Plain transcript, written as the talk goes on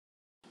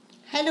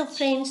Hello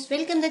friends,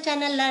 welcome to the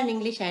channel Learn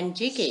English and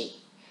GK.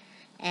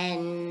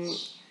 And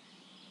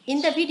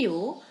in the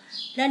video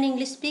Learn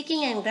English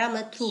Speaking and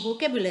Grammar through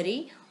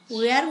Vocabulary,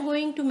 we are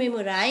going to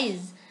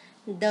memorize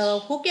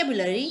the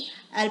vocabulary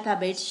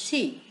alphabet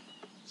C.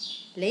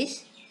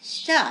 Let's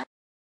start.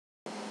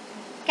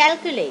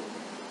 Calculate,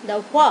 the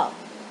verb,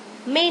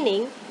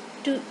 meaning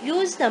to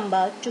use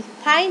number to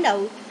find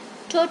out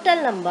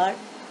total number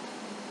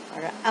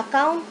or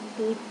account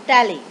to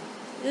tally.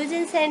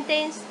 Using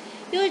sentence,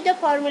 use the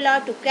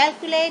formula to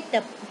calculate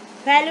the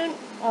volume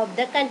of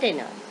the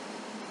container.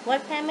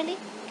 What family?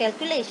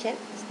 Calculation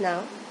is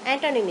noun.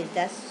 Antonym is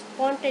the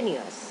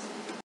spontaneous.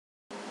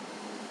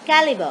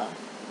 Caliber.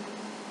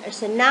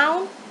 It's a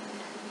noun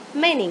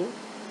meaning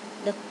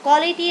the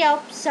quality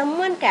of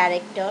someone's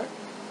character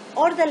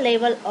or the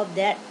level of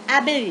their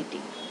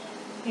ability.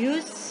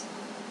 Use,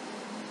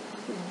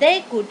 they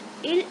could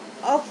ill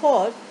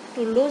afford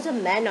to lose a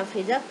man of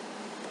his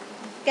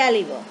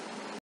caliber.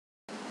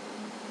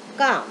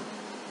 Calm.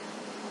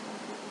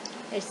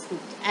 It's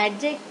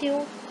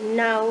adjective,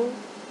 noun,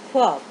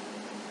 verb.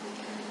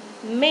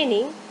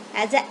 Meaning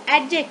as an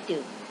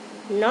adjective,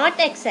 not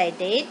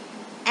excited,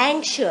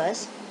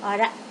 anxious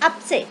or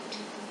upset.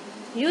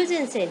 Used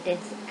in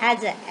sentence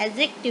as an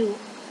adjective.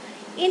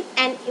 In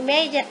an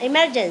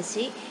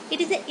emergency, it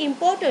is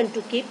important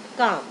to keep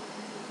calm.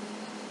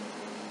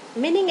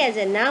 Meaning as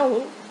a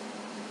noun,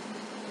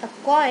 a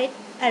quiet,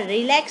 a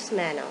relaxed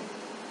manner.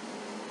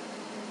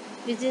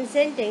 Used in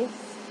sentence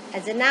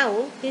as a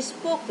noun, he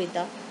spoke with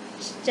a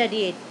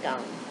studied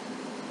calm.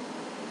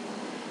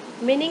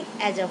 Meaning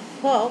as a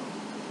verb,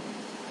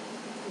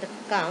 the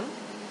calm,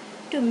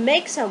 to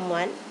make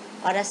someone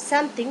or a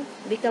something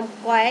become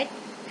quiet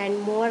and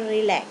more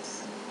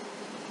relaxed.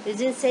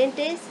 Using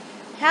sentence,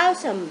 have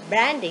some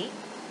brandy,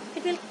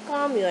 it will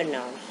calm your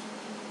nerves.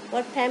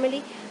 What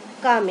family?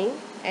 Calming,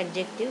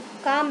 adjective,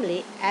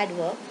 calmly,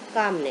 adverb,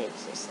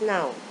 calmness is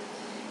noun.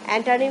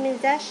 Antonym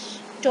is the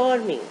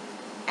storming,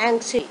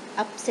 anxious,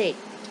 upset.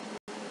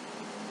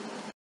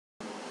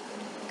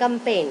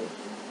 Campaign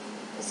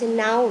is a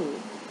noun,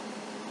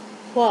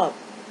 verb.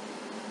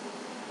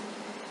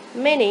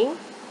 Meaning,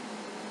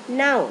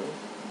 noun,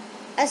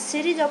 a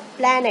series of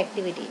planned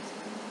activities.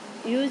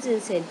 Used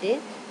in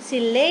sentence, she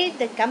led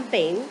the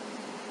campaign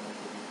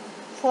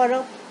for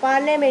a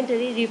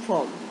parliamentary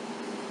reform.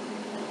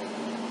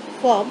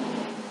 Verb,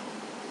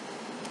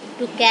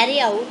 to carry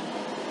out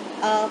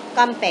a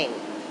campaign.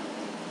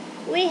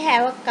 We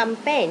have a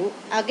campaign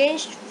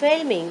against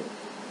filming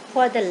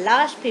for the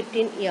last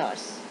 15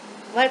 years.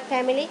 What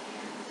family?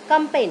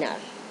 Campaigner.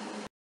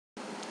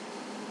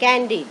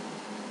 Candid,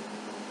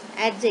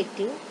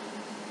 adjective,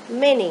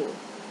 meaning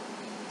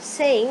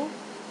saying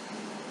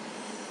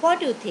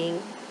what you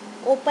think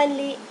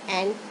openly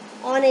and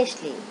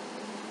honestly.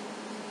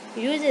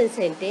 Used in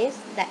sentence,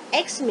 the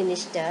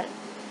ex-minister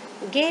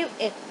gave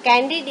a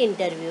candid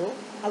interview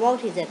about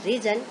his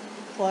reason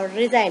for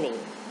resigning.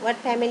 What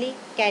family?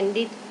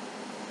 Candidly.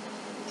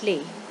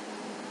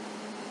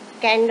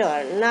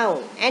 Candor,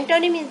 noun.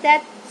 Antonym is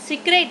that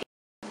secretive.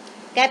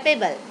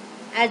 Capable,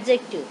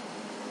 adjective,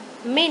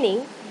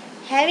 meaning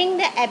having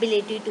the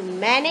ability to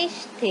manage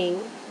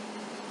things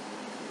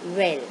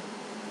well.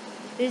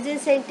 Using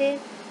sentence,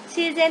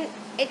 she is an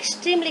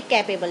extremely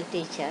capable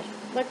teacher.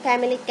 What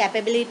family?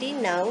 Capability,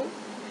 noun.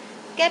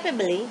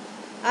 Capably,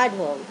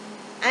 adverb.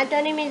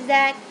 Antonym is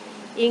that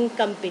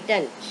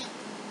incompetent.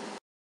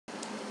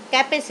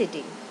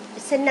 Capacity,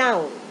 it's a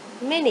noun,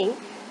 meaning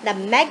the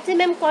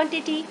maximum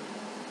quantity,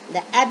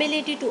 the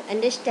ability to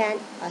understand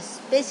a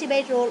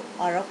specified role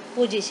or a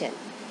position.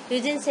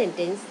 Using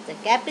sentence, the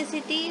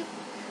capacity,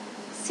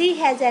 she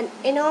has an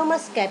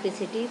enormous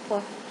capacity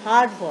for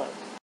hard work.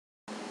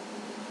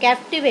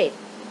 Captivate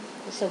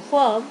is a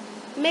verb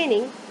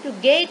meaning to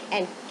get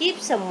and keep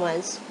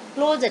someone's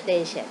close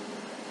attention.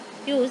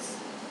 Use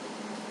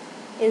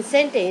in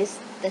sentence,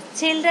 the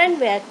children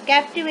were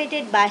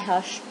captivated by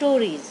her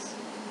stories.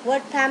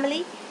 What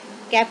family?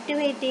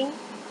 Captivating,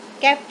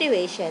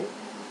 captivation,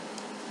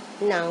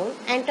 noun.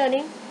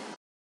 Antonym,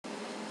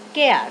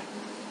 care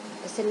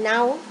is a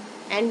noun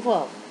and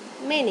verb,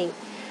 meaning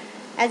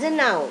as a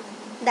noun,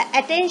 the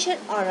attention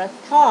or a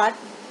thought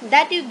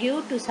that you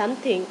give to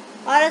something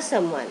or a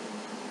someone.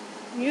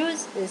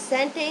 Use in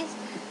sentence,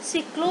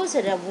 she closed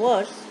her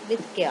words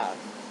with care.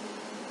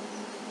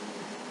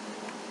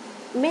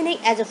 Meaning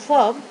as a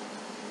verb,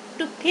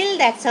 to feel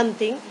that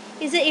something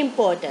is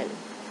important.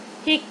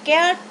 He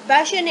cared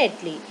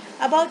passionately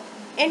about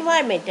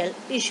environmental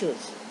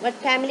issues. What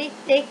family?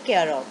 Take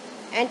care of.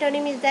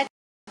 Antonym is that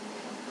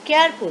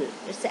careful.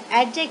 It's an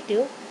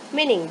adjective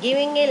meaning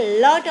giving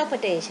a lot of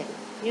attention.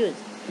 Use,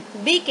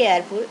 be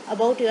careful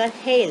about your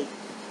health.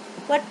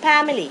 What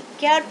family?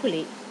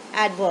 Carefully,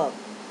 adverb.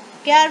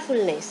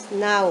 Carefulness,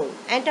 noun.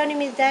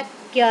 Antonym is that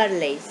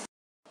careless.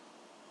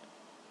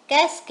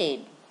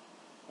 Cascade,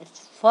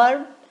 it's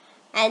verb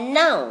and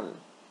noun,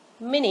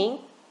 meaning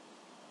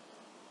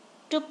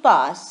to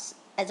pass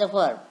as a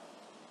verb.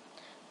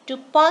 To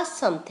pass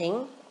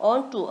something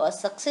on to a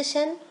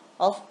succession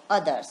of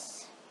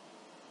others.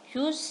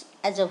 used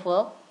as a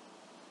verb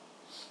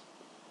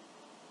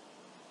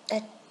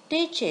that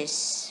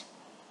teaches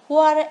who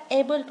are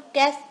able to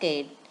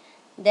cascade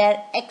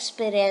their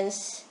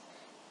experience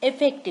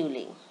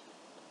effectively.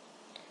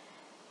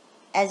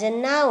 As a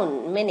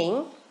noun,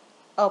 meaning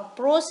a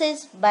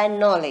process by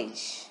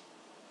knowledge.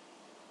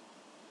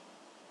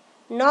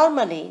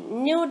 Normally,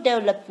 new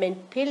development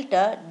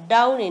filter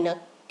down in a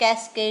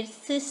cascade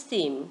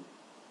system.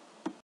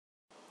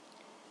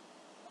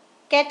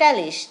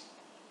 Catalyst,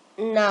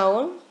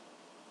 noun,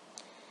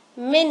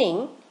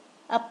 meaning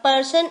a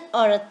person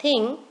or a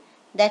thing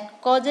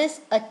that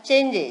causes a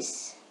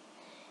changes.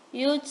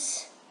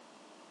 Use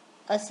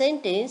a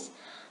sentence,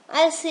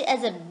 I see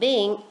as a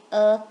being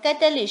a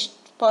catalyst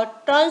for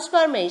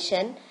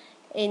transformation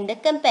in the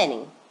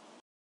company.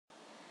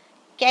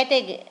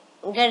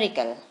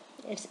 Categorical,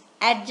 it's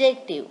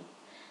adjective,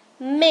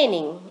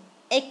 meaning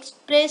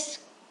expressed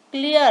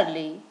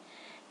clearly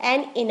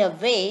and in a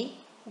way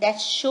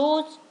that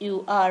shows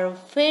you are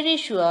very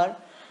sure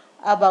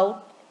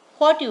about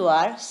what you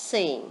are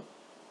saying.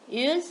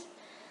 Use,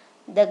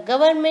 the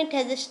government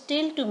has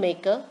still to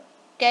make a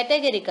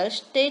categorical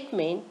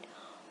statement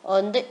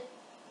on the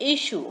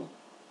issue.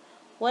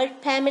 Word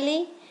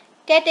family,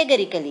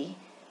 categorically.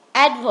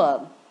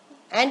 Adverb,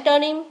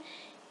 antonym,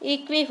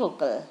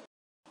 equivocal.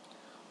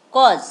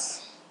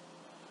 Cause,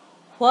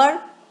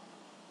 verb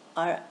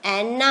or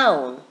a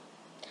noun,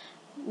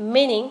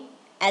 meaning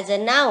as a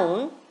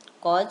noun,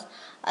 cause,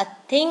 a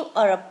thing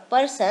or a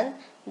person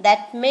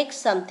that makes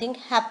something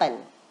happen.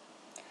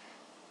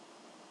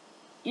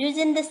 Use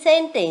in the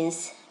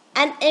sentence,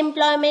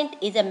 unemployment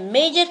is a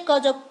major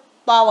cause of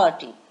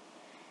poverty,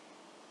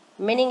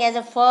 meaning as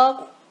a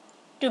verb,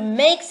 to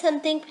make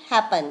something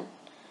happen.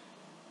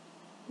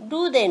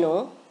 Do they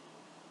know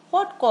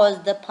what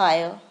caused the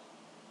fire?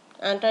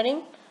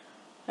 Antonym,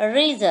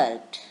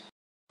 result.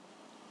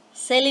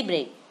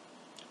 Celebrate,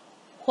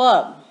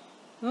 verb,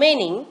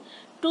 meaning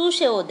to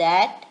show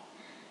that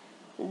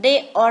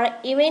day or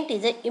event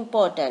is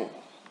important.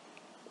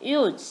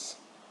 Use,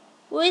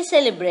 we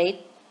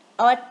celebrate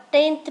our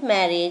 10th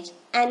marriage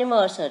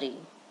anniversary.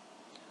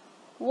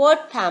 Word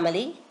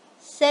family,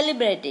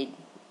 celebrated,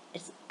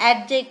 it's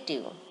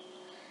adjective.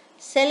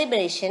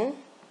 Celebration,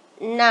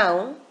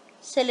 noun,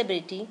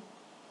 celebrity,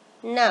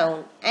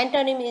 noun.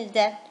 Antonym is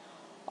that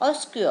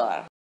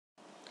obscure.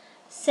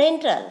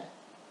 Central,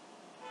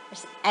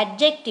 it's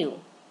adjective,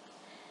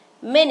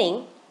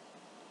 meaning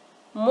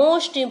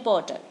most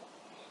important.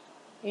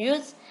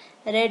 Use,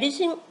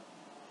 reducing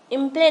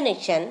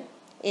inflation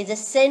is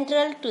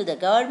central to the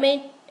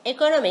government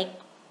economic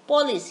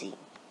policy.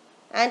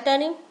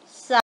 Antonym,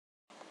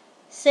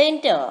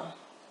 center,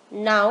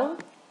 noun,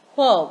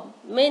 verb,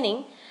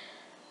 meaning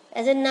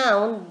as a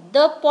noun,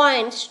 the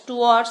points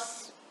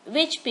towards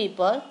which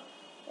people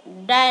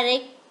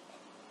direct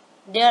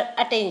their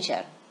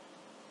attention.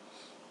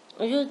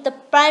 Use, the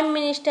Prime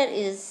Minister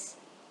is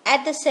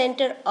at the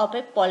center of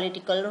a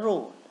political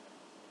role.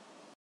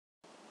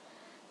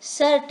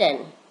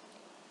 Certain,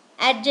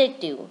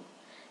 adjective,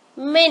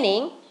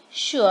 meaning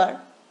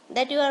sure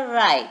that you are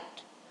right.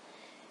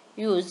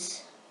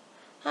 Use,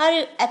 are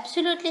you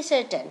absolutely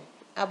certain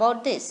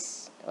about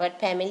this? Word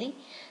family,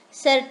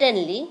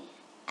 certainly,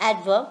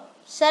 adverb,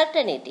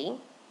 certainty,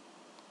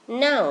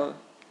 noun,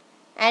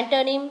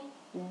 antonym,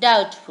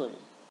 doubtful.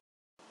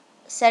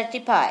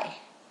 Certify,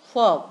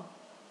 verb,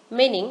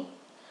 meaning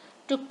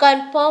to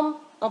confirm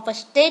or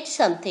state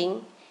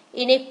something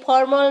in a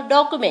formal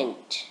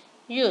document.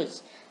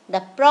 Use,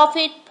 the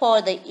profit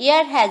for the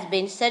year has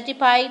been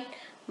certified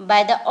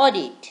by the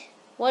audit.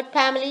 Word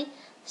family,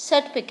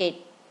 certificate,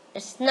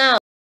 it's noun.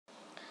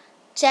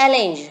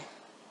 Challenge,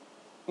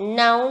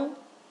 noun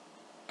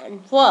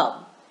and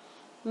verb,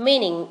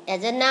 meaning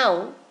as a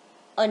noun,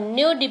 a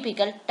new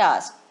difficult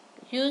task.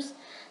 Use,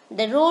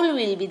 the role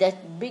will be the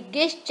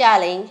biggest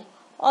challenge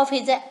of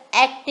his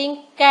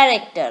acting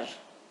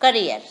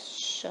career.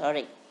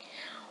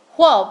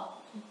 Verb,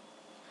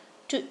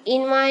 to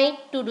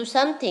invite to do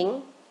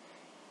something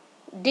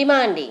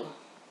demanding.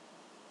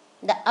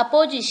 The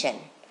opposition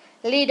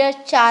leaders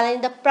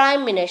challenge the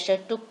Prime Minister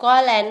to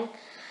call an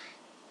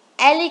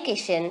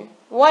allocation.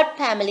 Word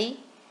family,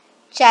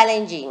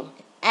 challenging,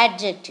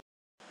 adjective.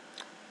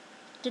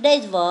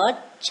 Today's word,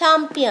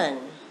 champion.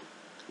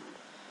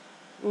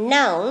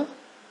 Noun,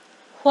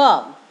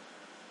 verb,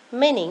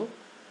 meaning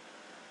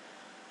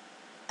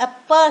a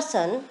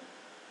person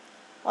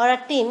or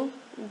a team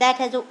that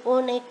has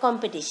won a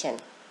competition.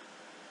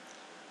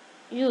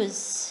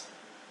 Use,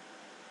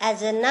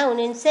 as a noun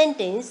in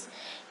sentence,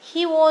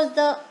 he was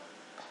the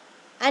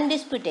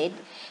undisputed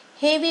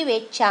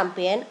heavyweight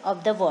champion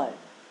of the world.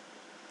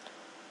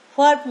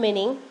 Verb,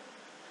 meaning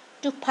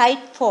to fight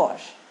for.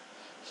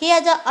 He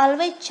has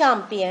always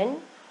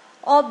championed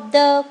of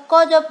the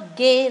cause of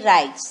gay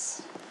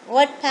rights.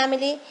 Word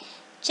family,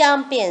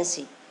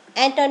 championship.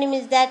 Antonym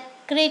is that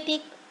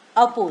critic,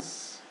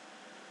 oppose.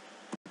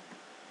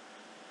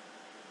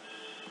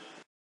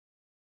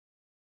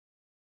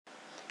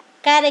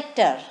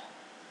 Character,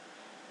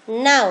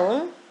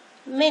 noun,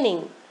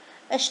 meaning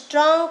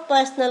strong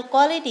personal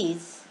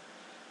qualities.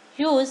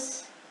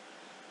 Use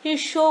he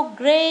showed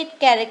great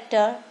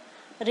character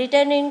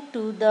returning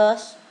to the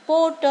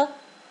sport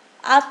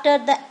after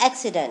the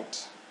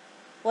accident.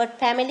 What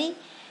family?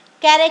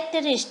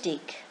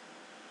 Characteristic.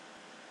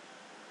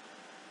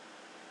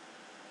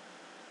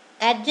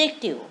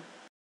 Adjective.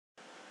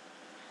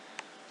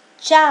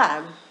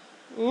 Charm.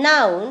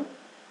 Noun.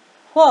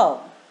 Verb.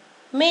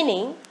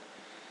 Meaning,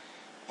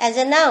 as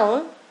a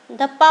noun,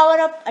 the power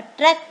of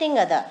attracting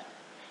other.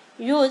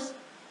 Use,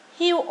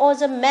 he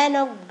was a man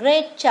of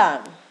great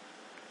charm.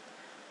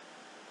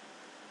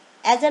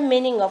 As a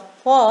meaning of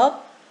verb,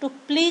 to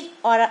please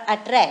or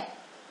attract.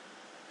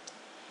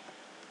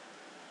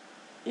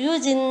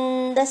 Use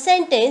in the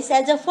sentence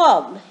as a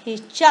verb. He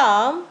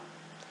charmed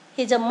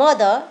his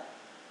mother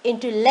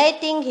into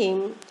letting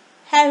him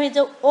have his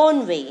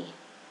own way.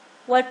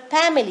 Word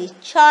family,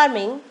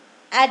 charming,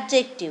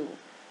 adjective.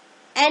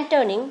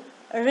 Antonym,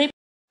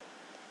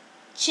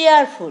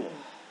 cheerful.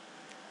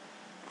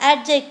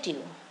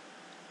 Adjective,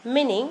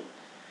 meaning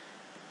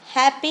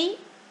happy,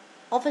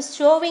 of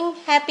showing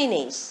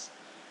happiness.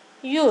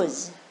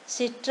 Use,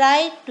 she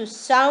tried to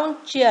sound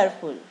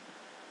cheerful.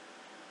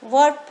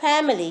 Word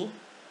family,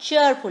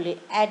 cheerfully.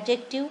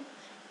 Adjective,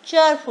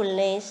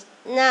 cheerfulness.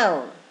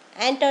 Noun.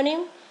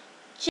 Antonym,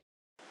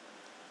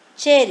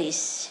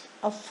 cherish.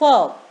 A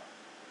verb,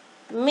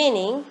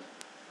 meaning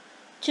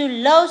to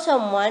love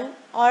someone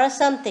or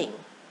something.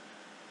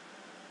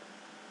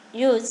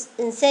 Use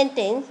in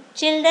sentence,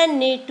 children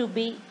need to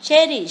be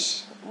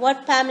cherished.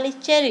 Word family,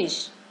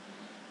 cherish.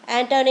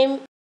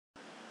 Antonym,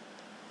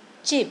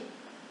 cheap.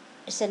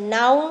 It's a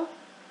noun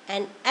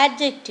and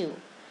adjective,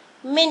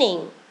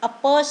 meaning a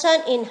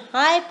person in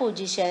high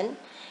position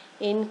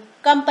in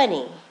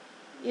company.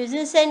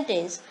 Using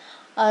sentence,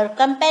 our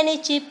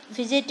company chief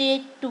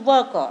visited to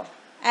work on.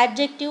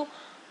 Adjective,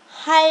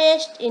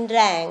 highest in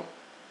rank.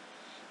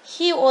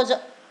 He was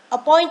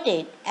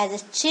appointed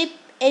as a chief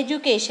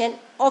education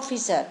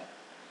officer.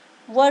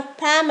 Word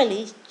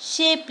family,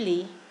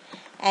 cheaply.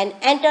 An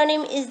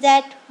antonym is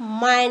that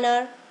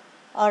minor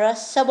or a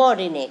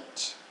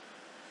subordinate.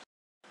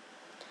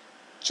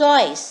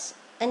 Choice,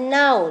 a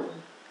noun,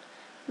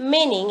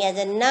 meaning as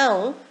a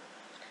noun,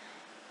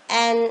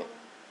 an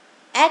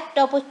act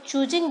of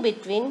choosing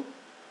between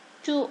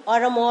two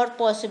or more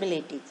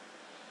possibilities.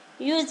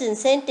 Used in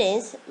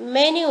sentence,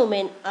 many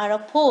women are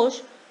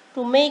forced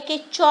to make a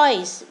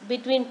choice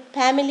between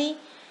family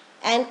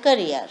and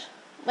career.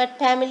 But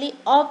family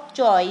of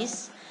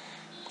choice,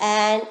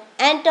 an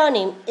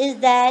antonym is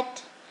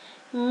that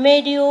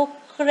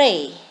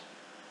mediocre.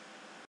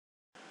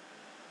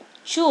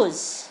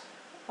 Choose,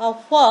 a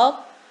verb,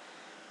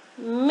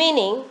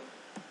 meaning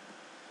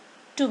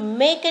to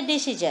make a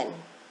decision.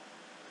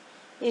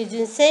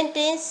 Using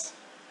sentence,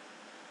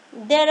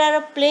 there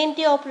are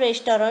plenty of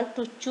restaurants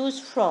to choose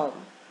from.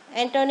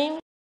 Antonym,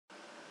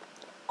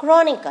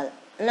 chronicle,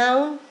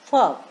 noun,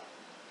 verb,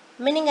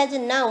 meaning as a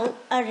noun,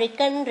 a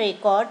written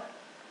record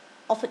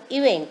of an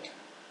event.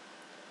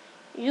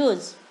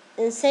 Use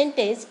in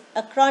sentence,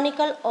 a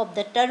chronicle of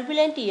the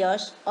turbulent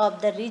years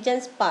of the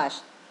region's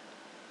past.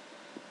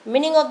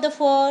 Meaning of the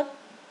verb,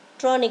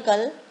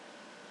 chronicle,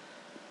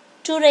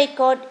 to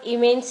record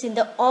events in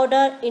the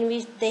order in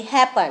which they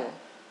happen.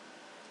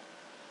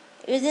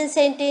 Using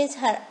sentence,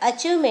 her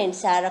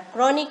achievements are a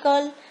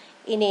chronicle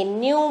in a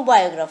new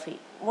biography.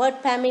 Word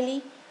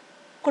family,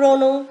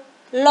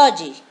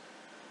 chronology.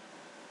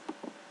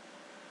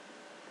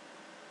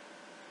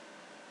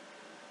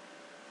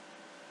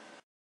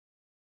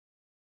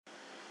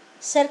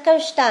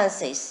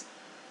 Circumstances,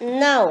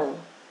 noun,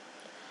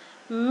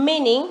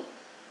 meaning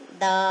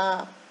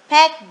the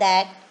fact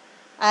that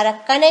are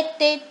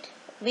connected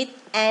with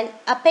an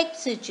affect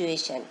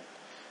situation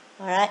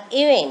or an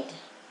event.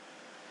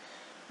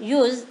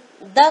 Use,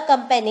 the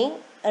company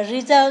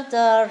reserves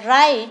the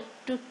right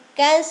to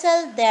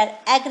cancel their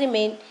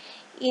agreement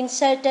in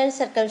certain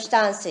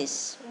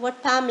circumstances.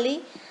 What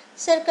family?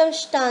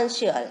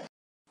 Circumstantial.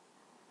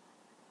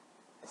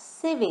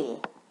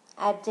 Civil,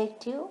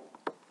 adjective,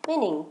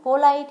 meaning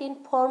polite in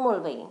formal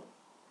way.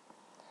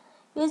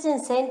 Use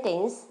in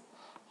sentence,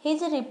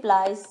 his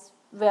replies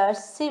were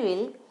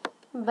civil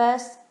but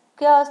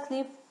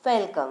scarcely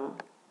welcome.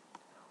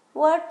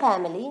 Word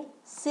family,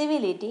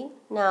 civility,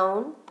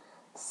 noun,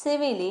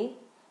 civilly,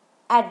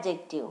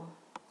 adjective.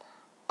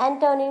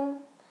 Antonym,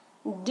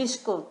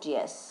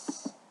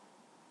 discourteous.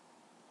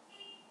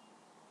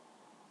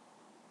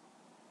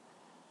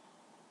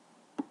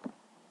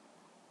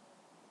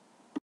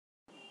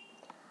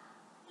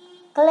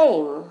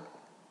 Claim,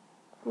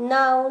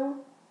 noun,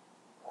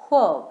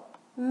 verb,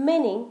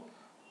 meaning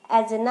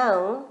as a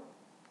noun,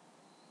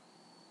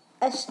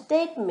 a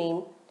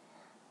statement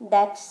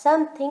that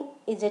something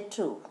is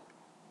true.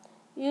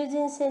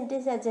 Using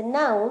sentence as a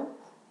noun,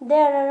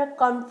 there are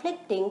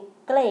conflicting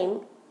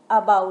claims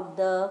about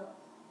the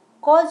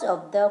cause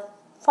of the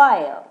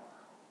fire.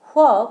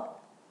 Verb,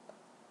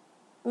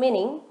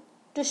 meaning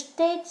to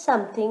state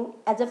something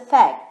as a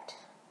fact.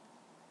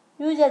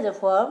 Used as a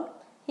verb,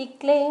 he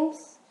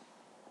claims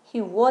he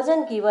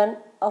wasn't given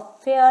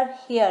of fair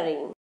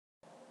hearing.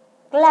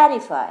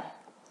 Clarify.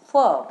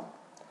 Verb.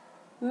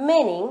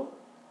 Meaning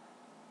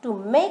to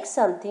make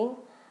something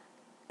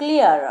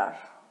clearer.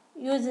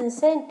 Use in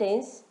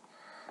sentence.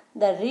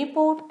 The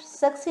report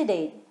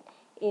succeeded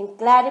in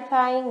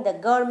clarifying the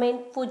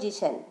government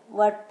position.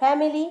 Word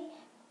family.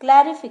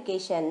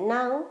 Clarification.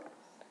 Noun.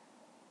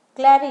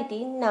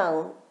 Clarity.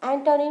 Noun.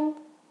 Antonym.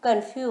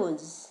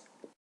 Confuse.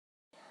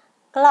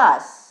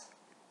 Class.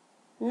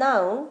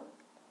 Noun.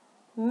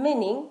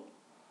 Meaning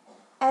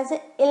as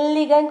an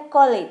elegant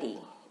quality.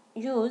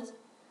 Use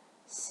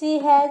she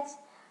has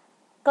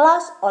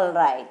class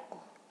alright.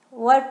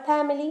 Word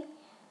family.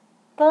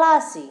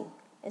 Classy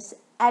is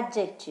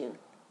adjective.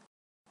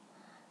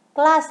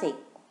 Classic.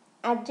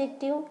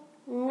 Adjective.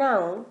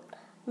 Noun.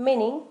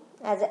 Meaning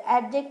as an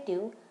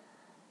adjective.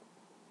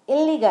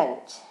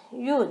 Elegant.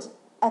 Use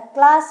a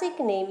classic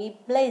navy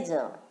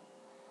blazer.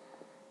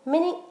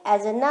 Meaning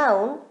as a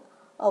noun,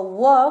 a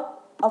work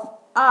of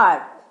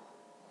art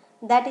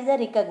that is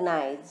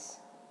recognized.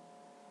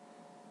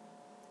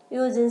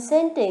 Use in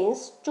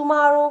sentence.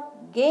 Tomorrow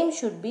game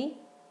should be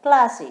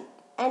classic.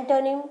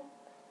 Antonym.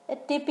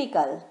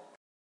 Typical.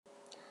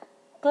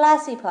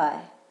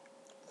 Classify.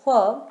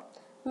 Verb.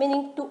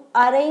 Meaning to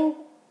arrange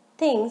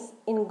things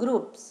in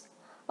groups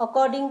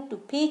according to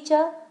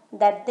feature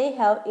that they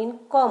have in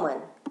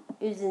common.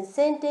 Use in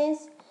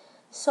sentence.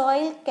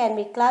 Soil can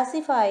be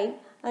classified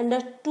under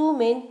two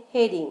main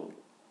headings.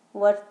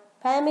 Word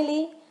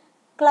family.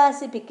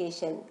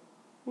 Classification.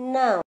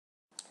 Noun.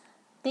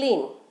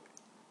 Clean.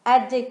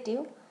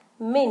 Adjective.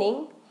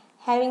 Meaning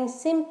having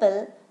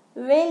simple,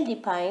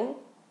 well-defined,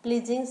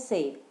 pleasing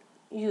shape.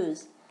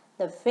 Use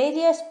the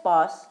various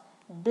parts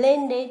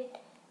blended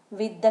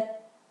with the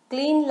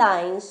clean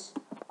lines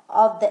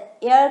of the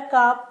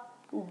aircraft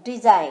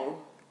design.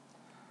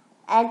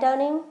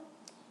 Antonym.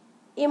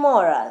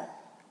 Immoral.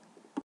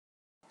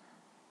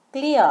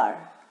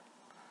 Clear.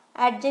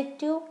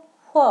 Adjective.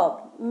 Verb.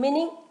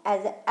 Meaning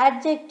as an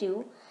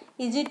adjective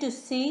easy to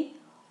see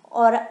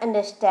or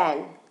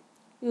understand.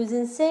 Use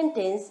in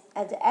sentence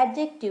as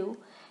adjective.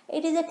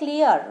 It is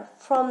clear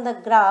from the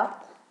graph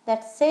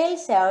that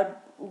cells are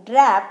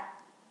draped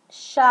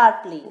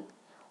sharply.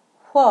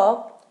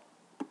 Verb.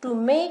 To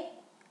make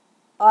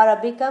or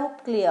become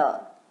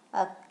clear.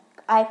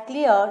 I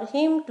cleared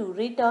him to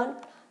return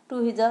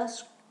to his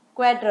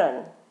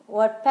squadron.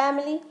 Word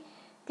family.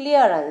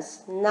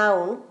 Clearance.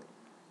 Noun.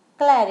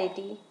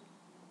 Clarity.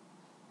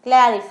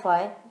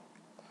 Clarify.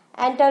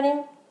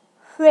 Antonym.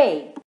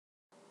 Fade.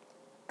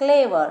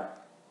 Clever.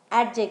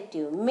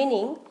 Adjective.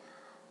 Meaning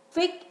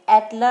quick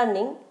at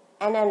learning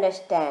and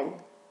understand.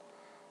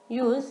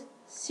 Use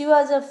she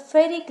was a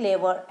very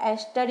clever and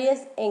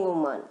studious young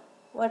woman.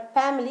 Word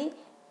family.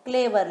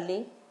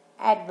 Cleverly.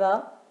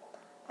 Adverb.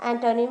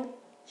 Antonym.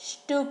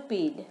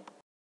 Stupid.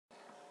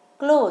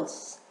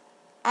 Close.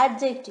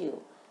 Adjective.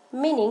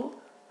 Meaning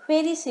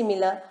very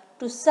similar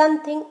to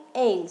something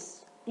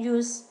else.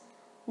 Use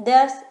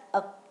there's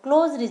a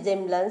close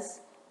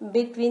resemblance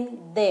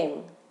between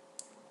them.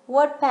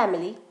 Word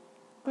family.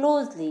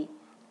 Closely.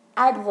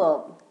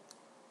 Adverb.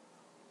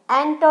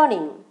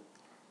 Antonym.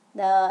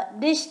 The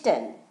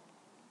distant.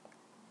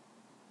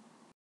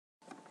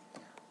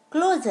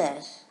 Closer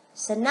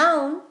is a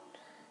noun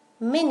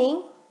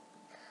meaning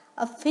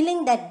a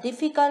feeling that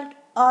difficult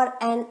or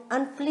an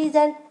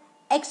unpleasant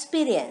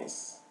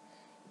experience.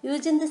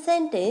 Used in the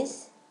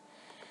sentence,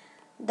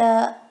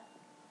 the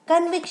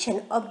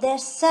conviction of their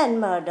son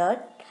murdered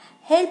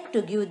helped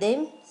to give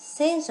them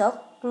sense of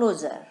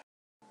closure.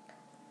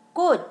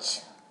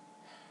 Coach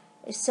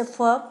is a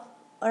verb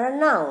or a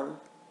noun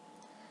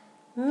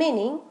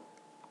meaning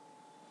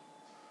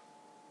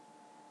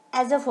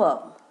as a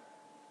verb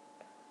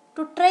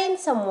to train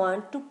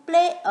someone to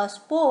play a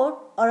sport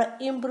or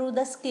improve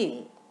the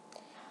skill.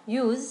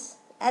 Use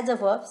as a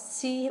verb.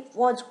 She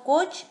was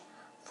coach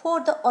for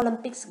the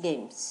Olympics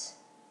Games.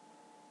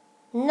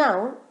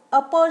 Noun.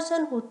 A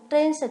person who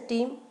trains a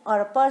team or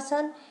a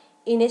person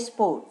in a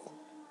sport.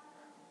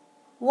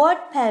 Word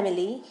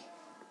family.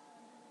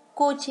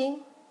 Coaching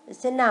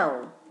is a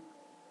noun.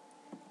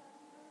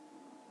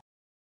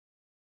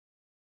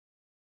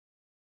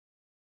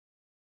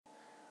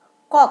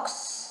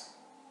 Coax.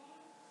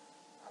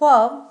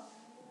 Verb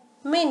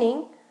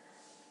meaning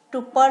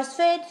to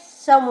persuade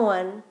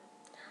someone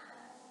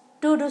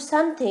to do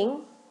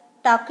something,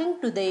 talking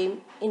to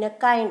them in a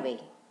kind way.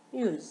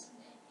 Use.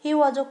 He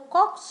was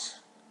coaxed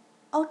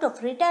out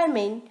of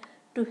retirement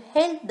to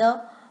help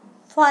the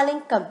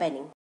falling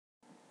company.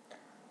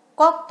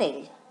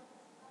 Cocktail.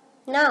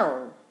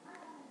 Noun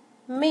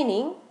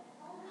meaning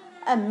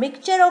a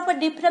mixture of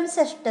different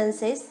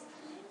substances,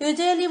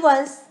 usually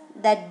ones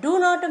that do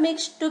not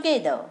mix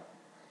together.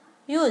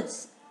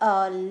 Use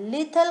a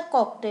lethal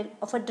cocktail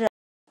of a drug.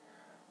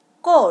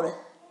 Code.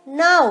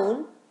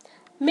 Noun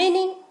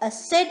meaning a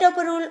set of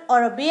rules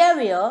or a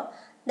behavior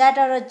that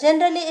are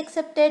generally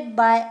accepted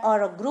by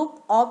or a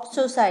group of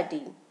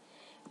society.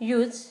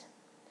 Use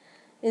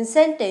in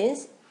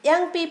sentence.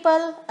 Young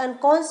people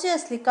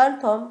unconsciously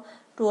conform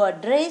to a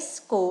dress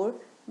code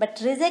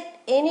but reject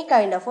any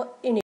kind of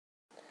unity.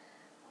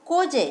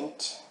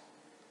 Cogent,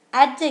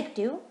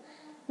 adjective,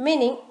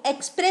 meaning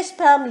express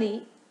firmly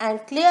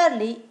and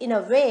clearly in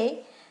a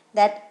way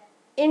that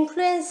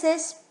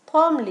influences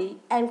firmly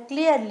and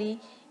clearly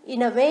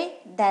in a way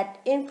that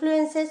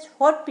influences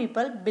what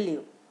people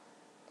believe.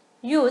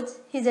 Use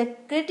his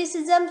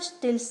criticism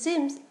still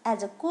seems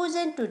as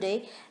cogent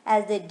today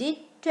as they did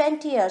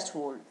 20 years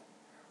old.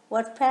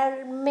 Word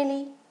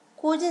family,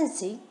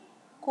 cogency,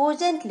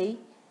 cogently,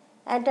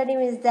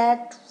 antonym is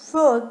that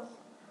verb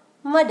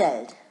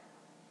muddled.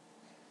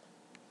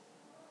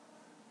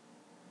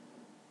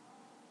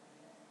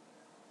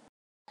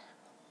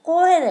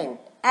 Coherent,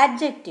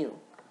 adjective,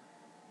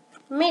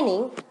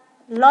 meaning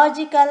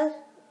logical,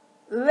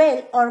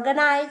 well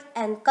organized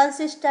and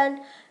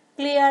consistent,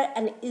 clear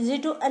and easy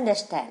to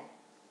understand.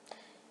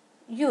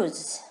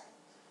 Use.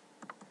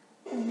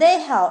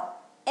 They have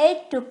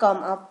yet to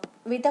come up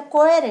with a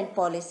coherent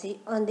policy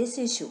on this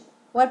issue.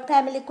 Word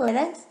family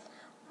coherence?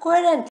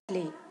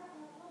 Coherently.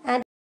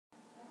 And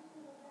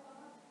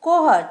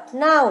cohort,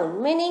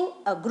 noun, meaning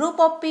a group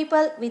of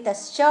people with a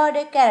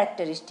shared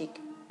characteristic.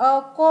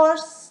 A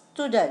course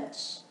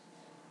students.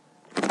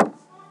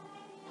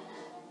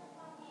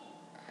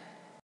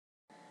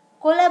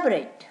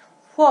 Collaborate,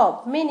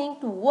 verb, meaning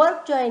to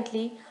work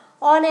jointly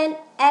on an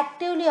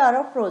activity or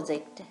a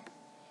project.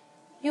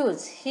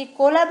 Use. He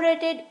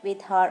collaborated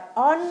with her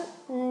on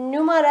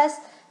numerous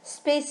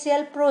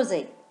special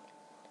projects.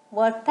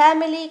 Word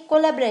family,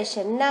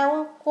 collaboration,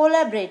 noun,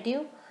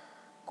 collaborative,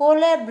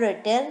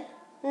 collaborator,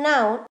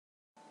 noun,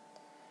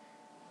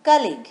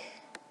 colleague,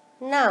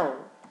 noun,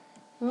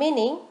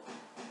 meaning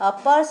a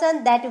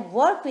person that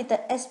work with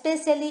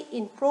especially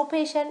in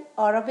profession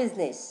or a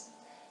business.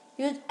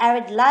 Use. I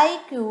would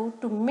like you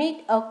to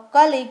meet a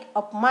colleague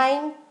of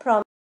mine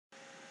from.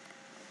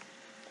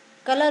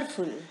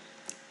 Colorful.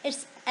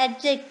 It's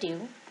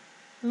adjective,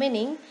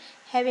 meaning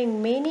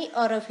having many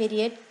or a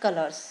varied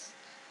colors,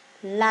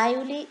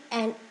 lively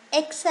and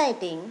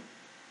exciting,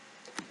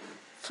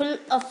 full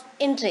of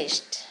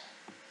interest.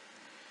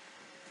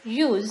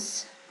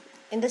 Use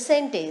in the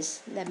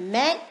sentence. The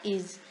man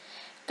is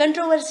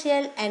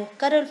controversial and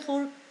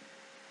colorful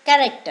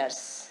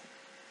characters.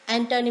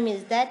 Antonym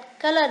is that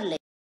colorless.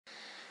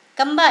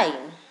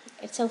 Combine.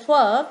 It's a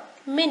verb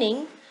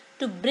meaning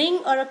to bring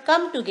or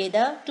come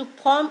together to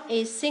form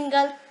a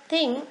single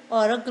thing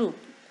or a group.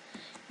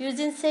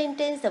 Using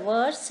sentence the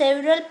word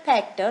several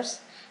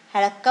factors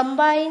had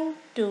combined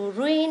to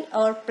ruin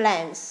our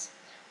plans.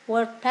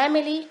 Word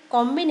family,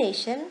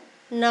 combination,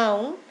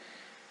 noun,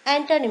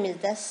 antonym is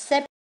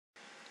the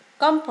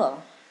comfort,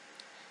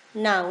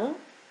 noun,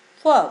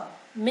 verb,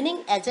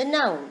 meaning as a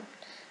noun.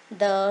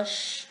 The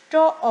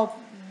straw of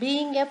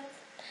being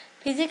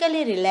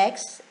physically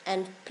relaxed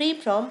and free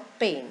from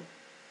pain.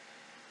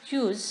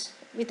 Use.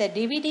 With the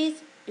DVDs,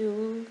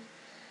 you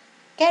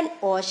can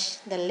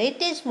watch the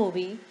latest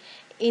movie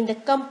in the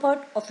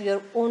comfort of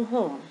your own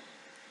home.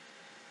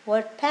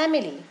 Word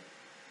family.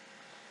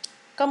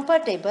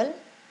 Comfortable,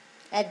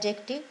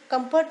 adjective,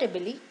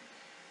 comfortably,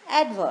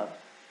 adverb.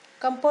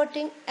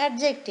 Comforting,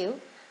 adjective,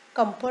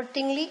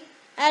 comfortingly,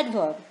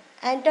 adverb.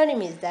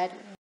 Antonym is that.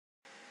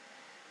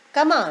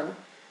 Command,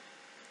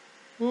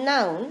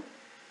 noun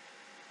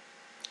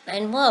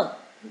and verb,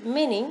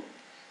 meaning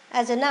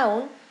as a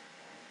noun,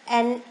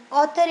 an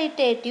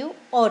authoritative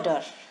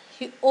order.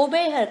 You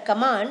obey her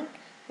command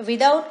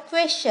without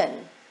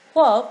question.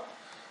 Verb,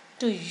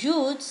 to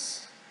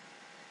use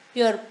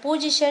your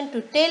position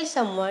to tell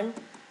someone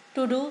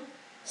to do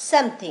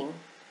something.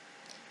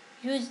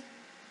 Use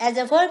as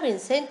a verb in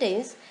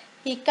sentence.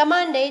 He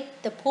commanded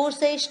the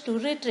forces to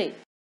retreat.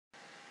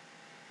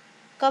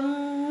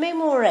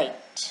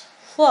 Commemorate,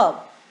 verb,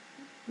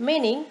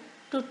 meaning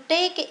to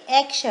take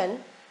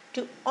action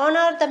to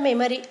honor the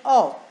memory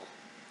of.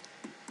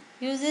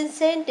 Using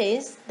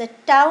sentence, the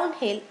town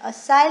held a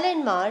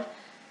silent march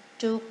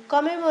to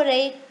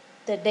commemorate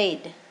the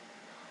dead.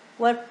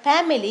 Word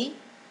family,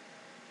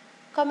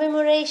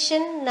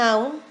 commemoration,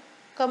 noun,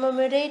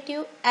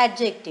 commemorative,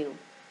 adjective.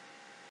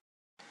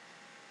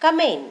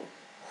 Commend,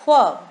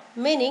 verb,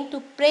 meaning to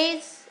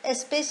praise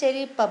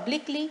especially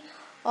publicly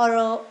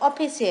or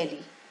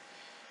officially.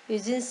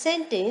 Using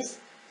sentence,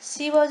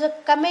 she was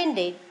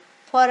commended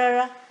for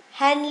her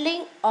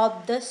handling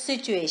of the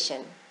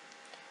situation.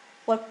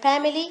 Word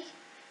family,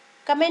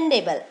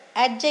 commendable,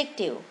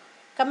 adjective,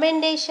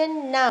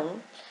 commendation,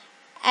 noun,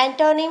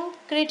 antonym,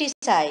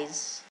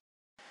 criticize.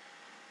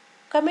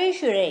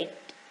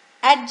 Commensurate,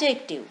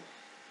 adjective,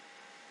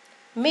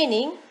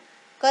 meaning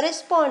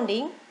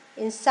corresponding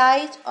in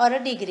size or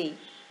a degree,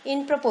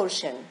 in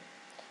proportion.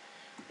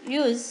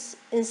 Use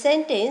in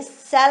sentence,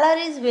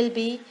 salaries will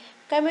be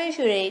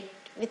commensurate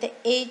with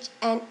age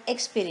and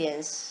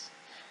experience.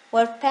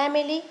 Word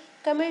family,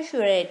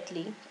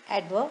 commensurately,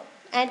 adverb,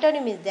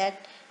 antonym is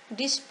that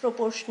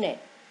disproportionate.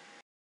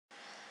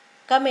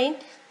 Comment,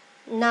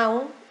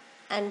 noun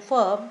and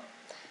verb,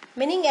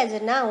 meaning as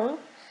a noun,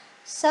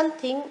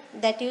 something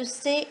that you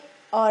say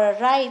or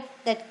write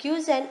that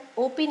gives an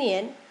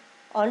opinion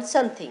on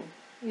something.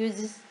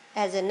 Uses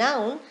As a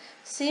noun,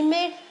 she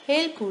made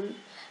helpful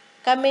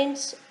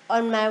comments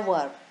on my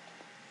work.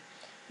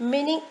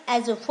 Meaning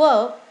as a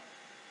verb,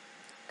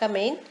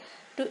 comment,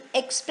 to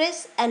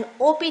express an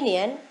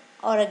opinion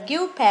or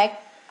give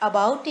fact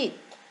about it.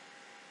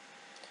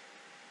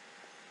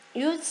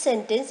 Use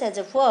sentence as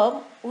a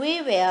verb,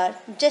 we were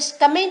just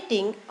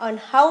commenting on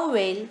how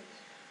well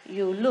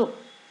you look.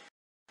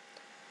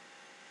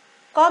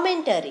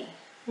 Commentary,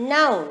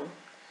 noun,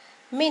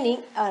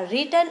 meaning a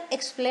written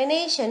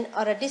explanation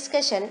or a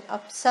discussion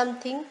of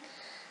something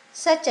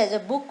such as a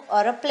book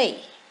or a play.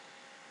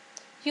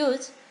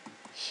 Use,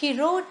 he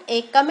wrote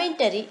a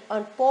commentary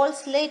on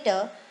Paul's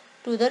letter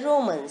to the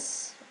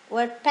Romans.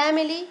 Word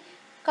family,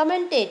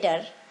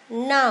 commentator,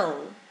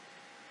 noun.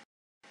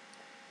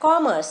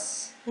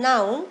 Commerce,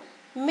 noun,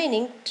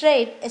 meaning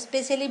trade,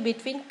 especially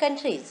between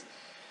countries.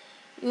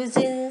 Use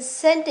in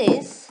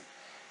sentence,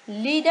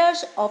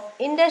 leaders of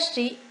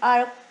industry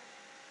are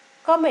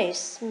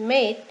commerce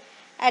made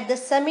at the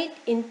summit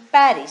in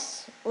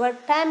Paris. Word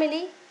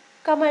family,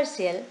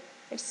 commercial,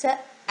 it's an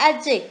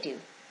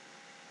adjective.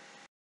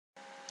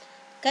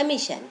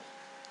 Commission,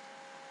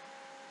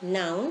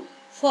 noun,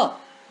 verb,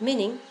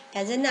 meaning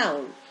as a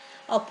noun,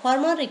 a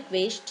formal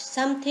request,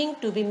 something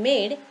to be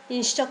made,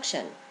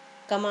 instruction,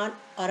 command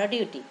or a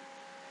duty.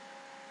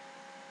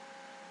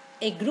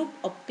 A group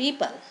of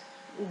people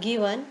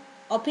given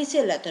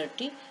official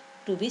authority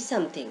to be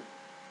something.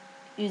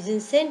 Using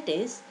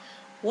sentence,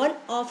 one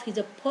of his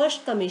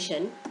first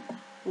commission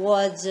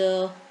was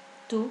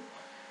to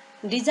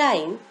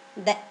design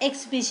the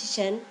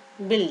exhibition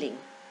building.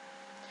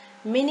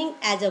 Meaning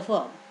as a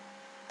verb,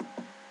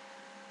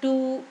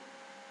 to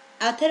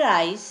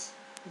authorize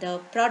the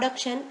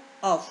production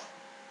of.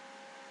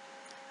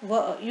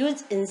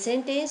 Used in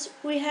sentence,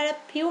 we had a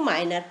few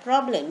minor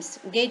problems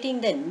getting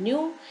the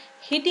new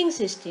heating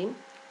system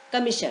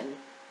commissioned.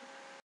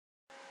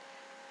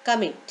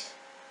 Commit,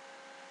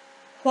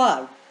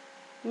 verb,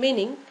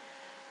 meaning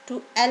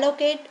to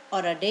allocate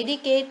or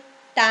dedicate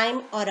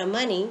time or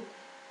money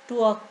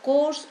to a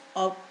course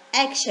of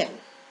action.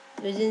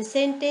 Using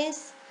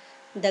sentence,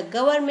 the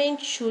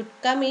government should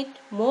commit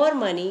more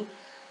money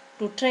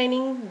to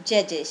training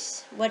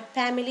judges. Word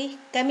family,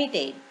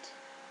 committed.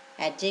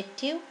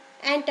 Adjective,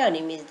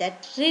 antonym is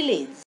that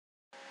release.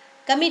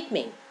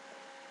 Commitment,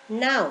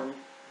 noun,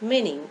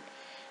 meaning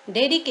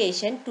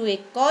dedication to a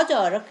cause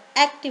or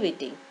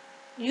activity.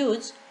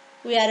 Use,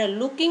 we are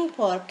looking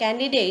for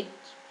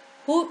candidates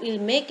who will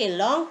make a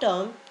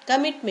long-term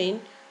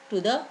commitment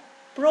to the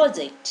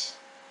project.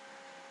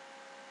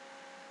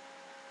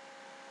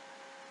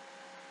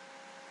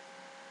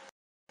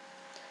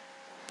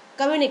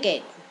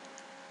 Communicate,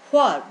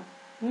 verb,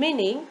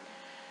 meaning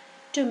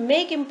to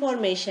make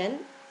information,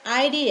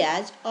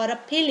 ideas or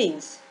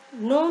feelings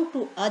known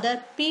to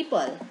other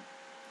people.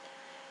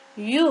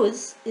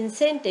 Use in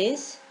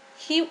sentence,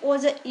 he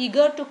was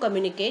eager to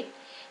communicate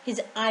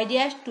his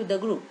ideas to the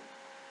group.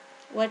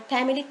 Word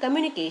family,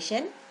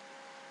 communication,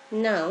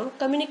 noun,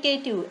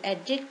 communicative,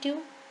 adjective,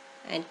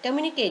 and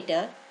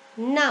communicator,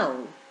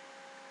 noun.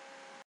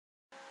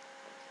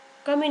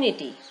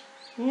 Community,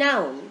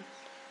 noun,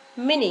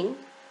 meaning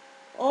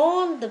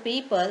all the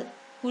people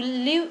who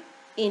live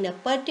in a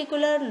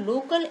particular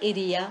local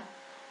area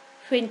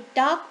when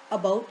talked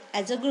about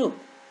as a group.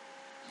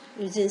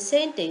 Using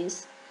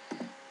sentence,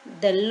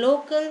 the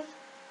local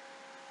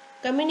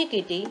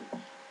community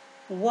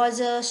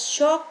was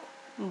shocked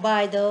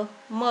by the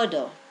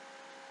murder.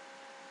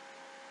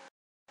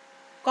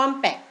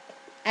 Compact,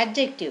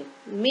 adjective,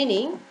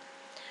 meaning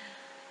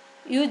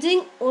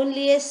using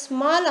only a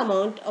small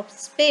amount of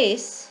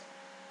space.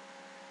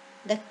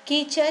 The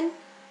kitchen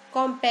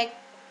compact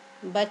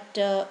but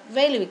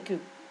well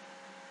equipped.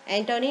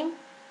 Antonym,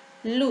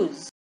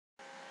 loose.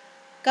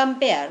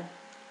 Compare,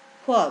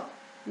 verb,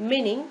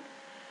 meaning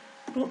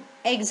to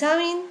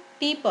examine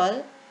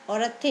people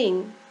or a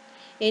thing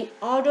in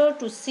order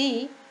to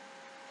see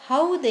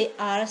how they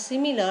are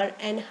similar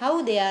and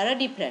how they are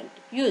different.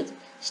 Use,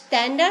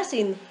 standards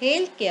in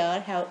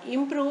healthcare have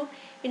improved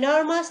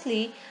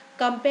enormously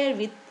compared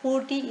with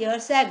 40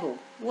 years ago.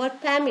 Word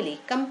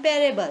family,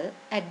 comparable,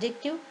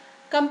 adjective,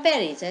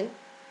 comparison.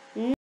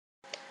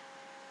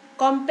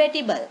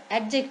 Compatible,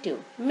 adjective,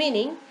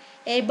 meaning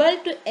able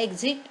to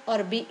exist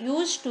or be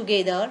used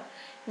together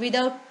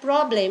without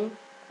problem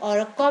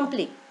or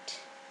conflict.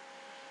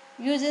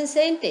 Using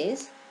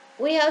sentence,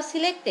 we have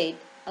selected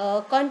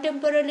a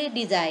contemporary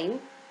design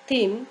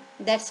theme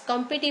that's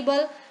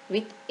compatible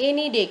with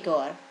any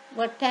decor.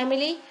 Word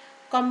family,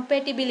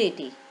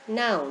 compatibility,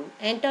 noun,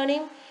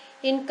 antonym,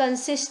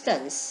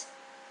 inconsistence.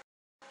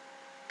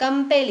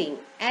 Compelling,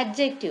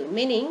 adjective,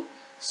 meaning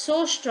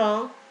so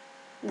strong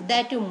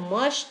that you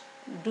must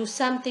do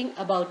something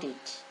about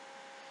it.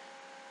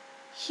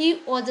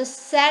 He was a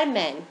sad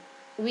man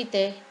with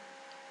a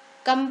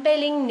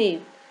compelling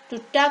need to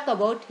talk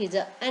about his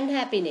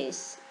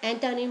unhappiness.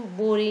 Antonym,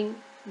 boring,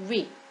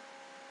 weak.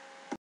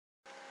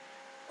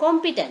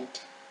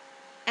 Competent,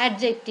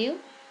 adjective,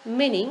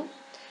 meaning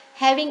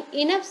having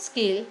enough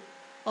skill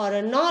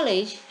or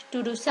knowledge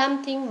to do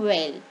something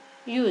well.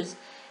 Use,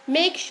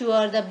 Make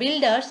sure the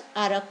builders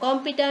are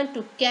competent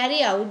to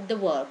carry out the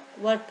work.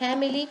 Word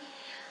family,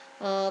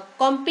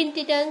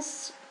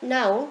 competence,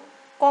 noun,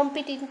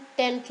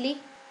 competently,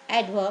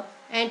 adverb,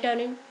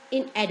 antonym,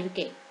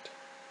 inadequate.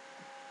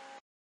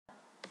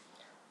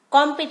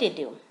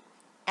 Competitive,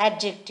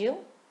 adjective,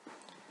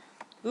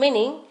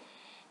 meaning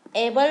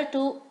able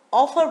to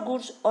offer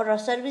goods or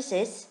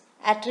services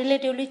at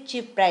relatively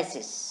cheap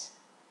prices.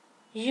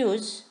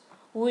 Use,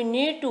 we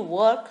need to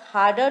work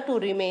harder to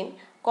remain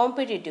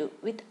competitive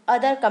with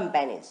other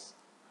companies.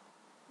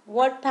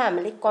 Word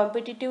family,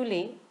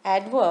 competitively,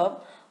 adverb,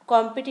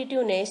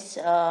 competitiveness,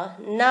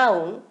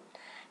 noun,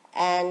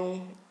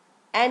 and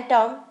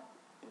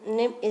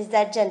antonym is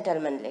that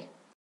gentlemanly.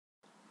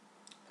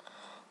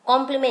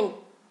 Complement,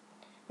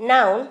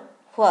 noun,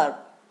 verb,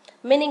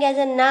 meaning as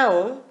a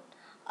noun,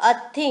 a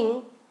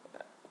thing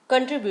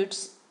contributes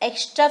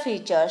extra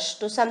features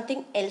to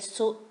something else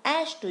so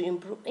as to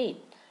improve it.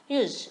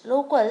 Use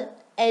local,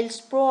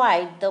 else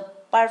provide the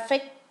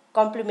perfect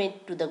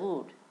complement to the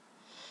good.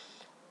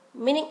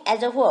 Meaning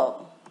as a verb,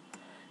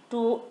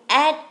 to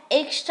add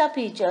extra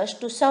features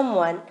to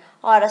someone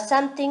or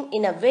something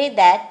in a way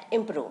that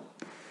improve.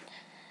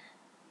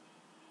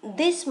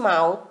 This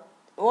mouth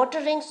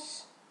watering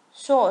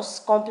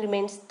sauce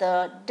complements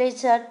the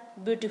dessert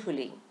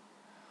beautifully.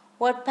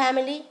 Word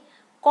family,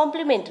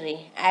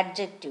 complementary,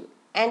 adjective.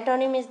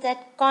 Antonym is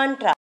that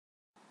contrast.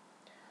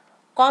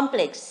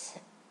 Complex,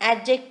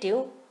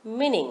 adjective,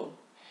 meaning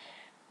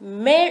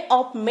made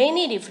of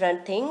many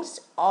different things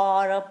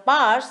or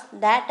parts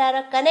that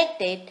are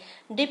connected,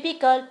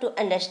 difficult to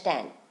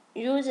understand.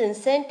 Use in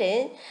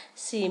sentence,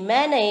 she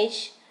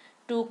managed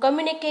to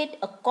communicate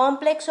a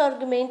complex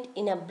argument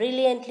in a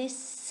brilliantly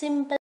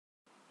simple.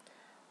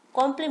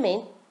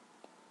 Complement,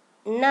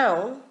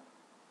 noun,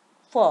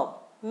 verb,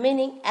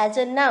 meaning as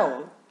a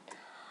noun,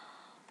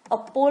 a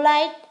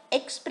polite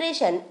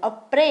expression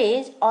of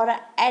praise or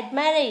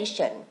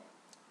admiration.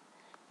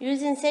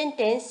 Use in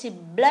sentence, she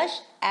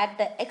blushed at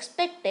the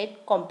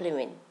expected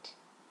compliment.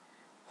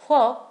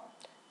 Verb,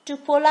 to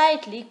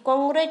politely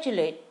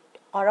congratulate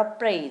or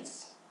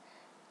praise.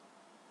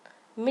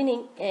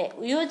 Meaning,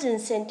 used in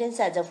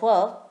sentence as a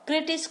verb,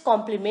 critics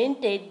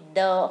complimented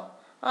the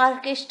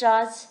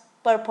orchestra's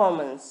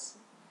performance.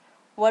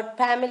 Word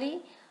family,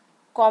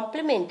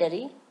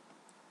 complimentary,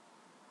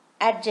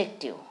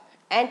 adjective.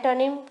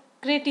 Antonym,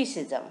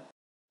 criticism.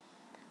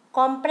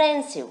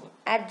 Comprehensive,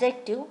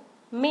 adjective,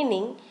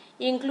 meaning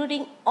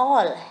including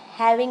all,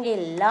 having a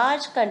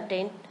large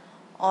content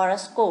or a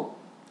scope.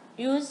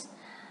 Use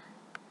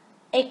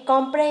a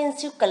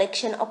comprehensive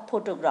collection of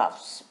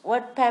photographs.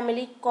 Word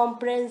family,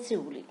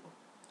 comprehensively.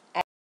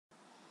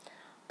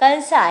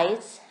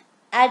 Concise,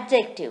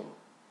 adjective,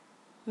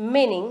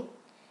 meaning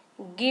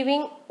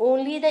giving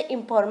only the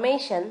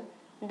information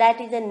that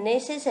is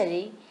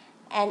necessary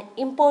and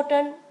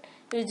important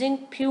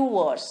using few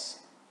words.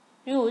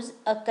 Use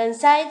a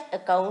concise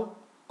account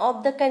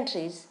of the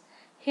country's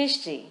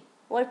history.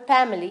 Word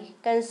family,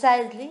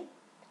 concisely,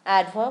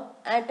 adverb,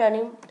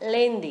 antonym,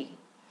 lengthy.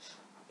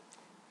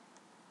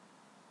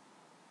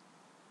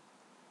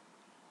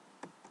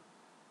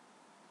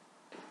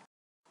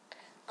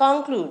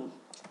 Conclude,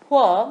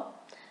 verb,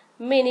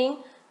 meaning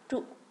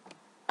to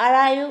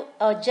arrive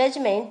a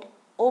judgment,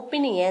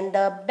 opinion,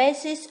 the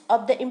basis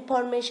of the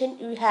information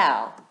you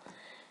have.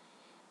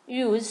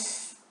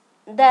 Use,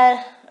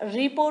 the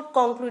report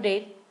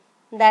concluded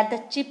that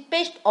the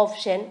cheapest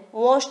option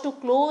was to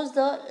close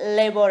the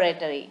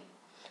laboratory.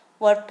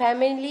 Word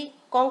family,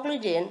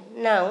 conclusion,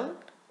 noun,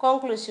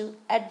 conclusive,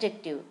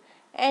 adjective,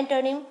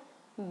 antonym,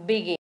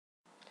 begin.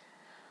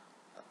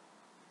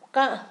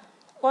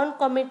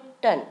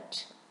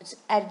 Concomitant,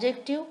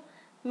 adjective,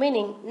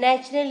 meaning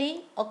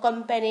naturally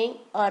accompanying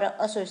or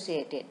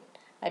associated.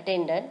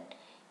 Attendant,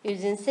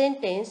 using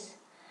sentence,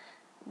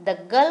 the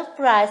Gulf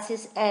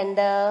crisis and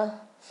the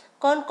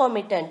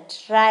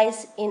concomitant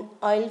rise in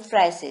oil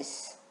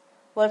prices.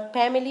 Word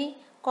family,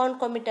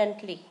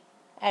 concomitantly,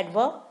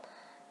 adverb,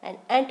 and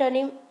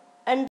antonym,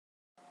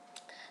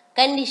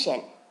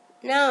 condition,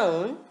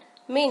 noun,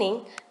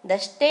 meaning the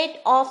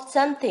state of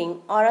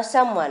something or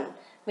someone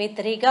with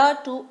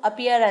regard to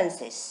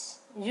appearances.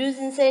 Use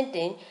in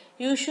sentence,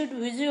 you should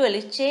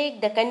visually check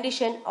the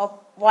condition of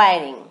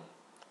wiring.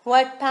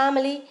 Word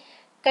family,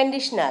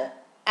 conditional,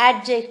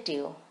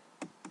 adjective.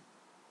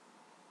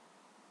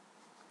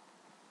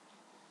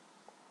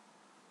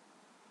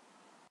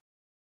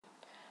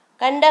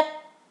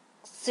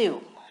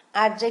 Conducive,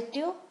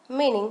 adjective,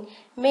 meaning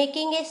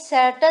making a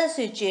certain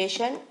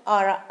situation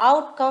or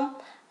outcome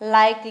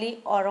likely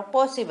or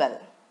possible.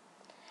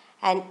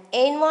 An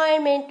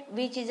environment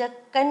which is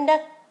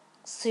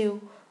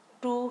conducive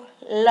to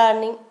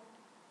learning.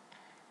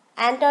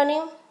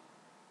 Antonym,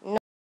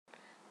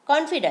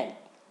 confident,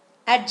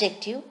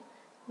 adjective,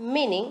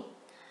 meaning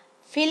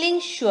feeling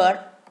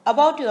sure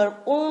about your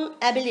own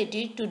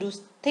ability to do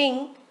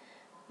things,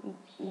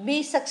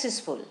 be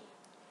successful.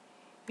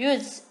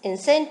 Use in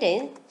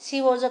sentence,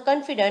 she was a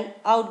confident,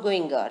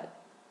 outgoing girl.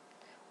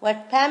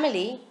 Word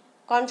family,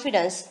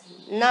 confidence,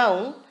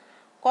 noun,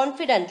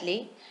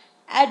 confidently,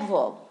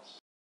 Adverb.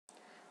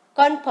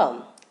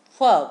 Confirm.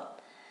 Verb.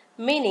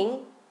 Meaning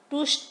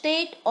to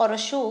state or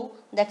show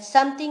that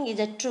something is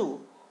a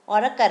true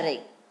or a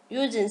correct.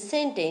 Used in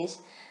sentence,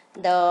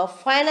 the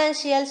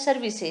financial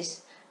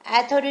services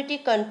authority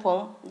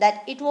confirmed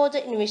that it was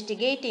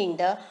investigating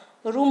the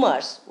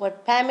rumors.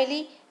 What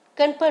family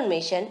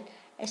confirmation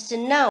is a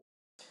noun.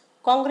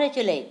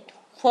 Congratulate.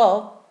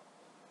 Verb.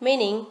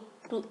 Meaning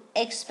to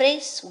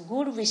express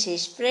good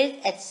wishes, praise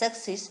at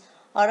success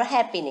or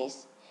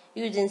happiness.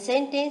 Used in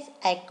sentence,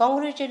 I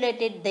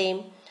congratulated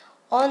them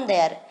on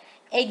their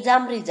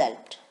exam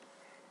result.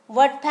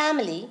 Word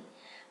family.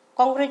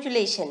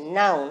 Congratulation.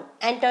 Noun.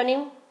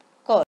 Antonym.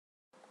 Code.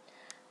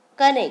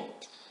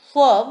 Connect.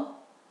 Verb.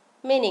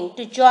 Meaning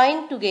to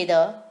join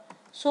together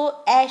so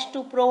as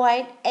to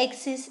provide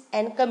access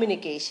and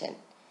communication.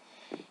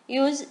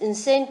 Used in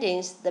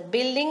sentence, the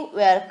building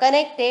were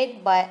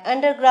connected by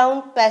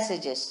underground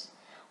passages.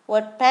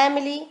 Word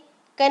family.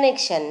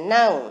 Connection.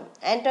 Noun.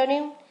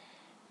 Antonym.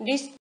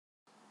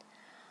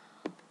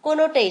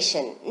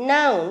 Connotation.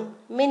 Noun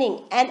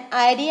meaning an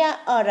idea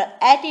or an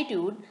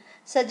attitude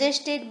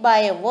suggested by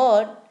a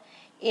word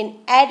in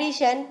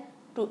addition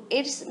to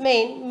its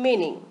main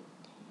meaning.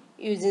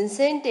 Used in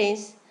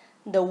sentence,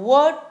 the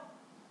word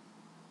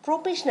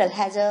professional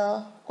has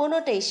a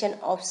connotation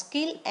of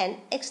skill and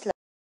excellence.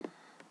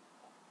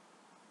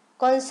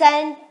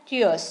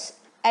 Conscientious.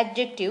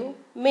 Adjective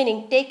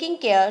meaning taking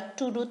care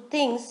to do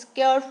things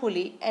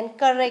carefully and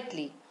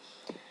correctly.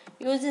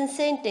 Used in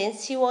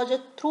sentence, he was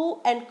a true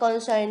and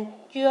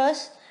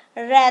conscientious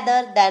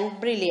rather than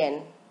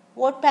brilliant.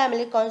 Word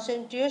family.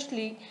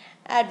 Conscientiously.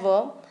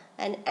 Adverb.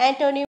 And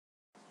antonym.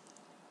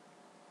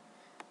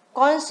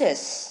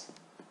 Conscious.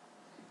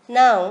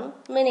 Noun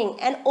meaning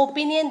an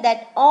opinion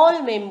that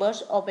all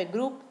members of a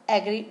group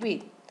agree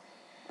with.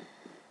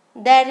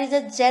 There is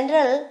a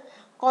general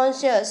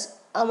conscience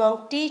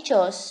among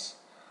teachers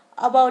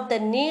about the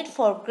need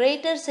for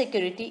greater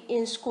security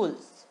in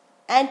schools.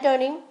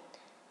 Antonym.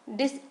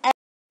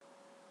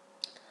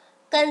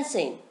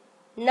 Consent.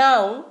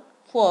 Noun.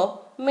 Verb.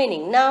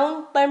 Meaning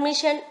noun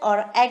permission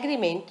or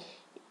agreement.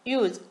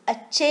 Use. A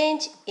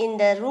change in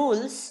the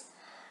rules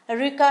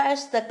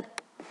requires the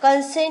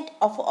consent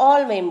of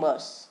all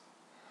members.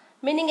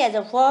 Meaning as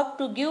a verb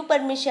to give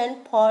permission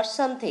for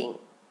something.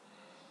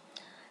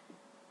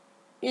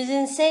 Used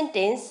in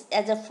sentence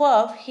as a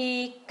verb,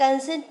 he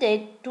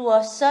consented to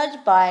a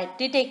search by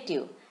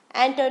detective.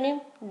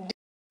 Antonym.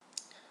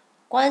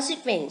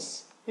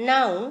 Consequence.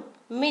 Noun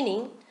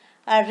meaning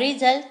a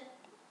result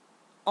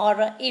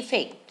or a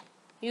effect.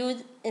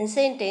 Used in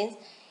sentence,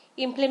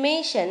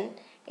 inflation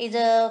is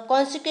a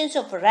consequence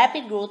of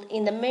rapid growth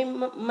in the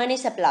money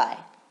supply.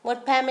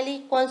 Word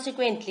family.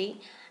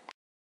 Consequently.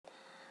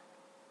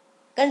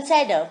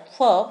 Consider.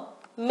 Verb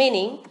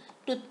meaning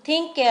to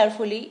think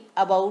carefully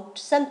about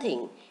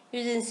something.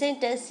 Used in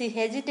sentence, she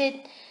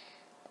hesitated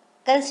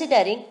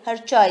considering her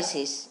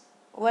choices.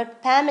 Word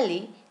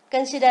family.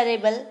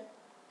 Considerable.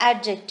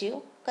 Adjective.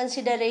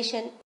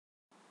 Consideration.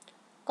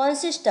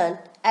 Consistent.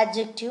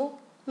 Adjective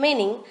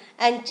meaning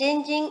and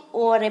changing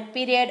over a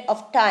period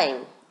of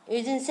time.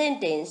 Used in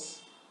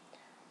sentence,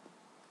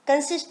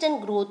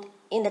 consistent growth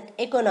in the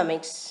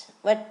economics.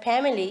 Word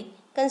family.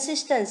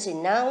 Consistency.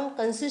 Noun.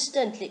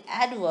 Consistently.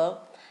 Adverb.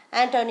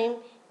 Antonym.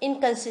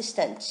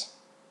 Inconsistent.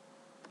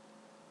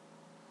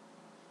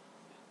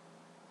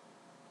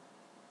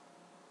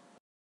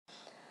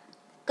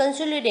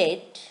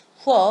 Consolidate.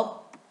 Verb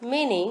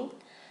meaning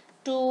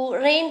to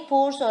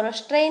reinforce or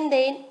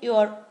strengthen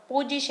your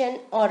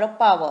position or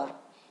power.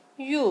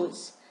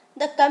 Use.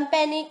 The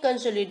company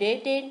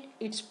consolidated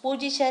its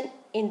position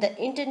in the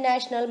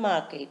international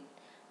market.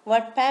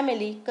 Word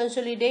family.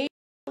 Consolidate.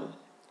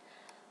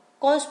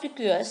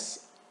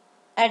 Conspicuous.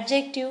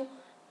 Adjective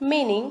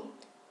meaning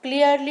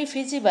clearly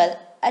visible,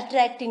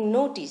 attracting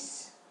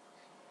notice.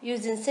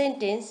 Used in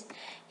sentence,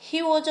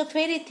 he was a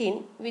very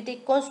thin with a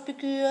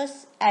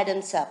conspicuous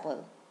Adam's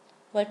apple.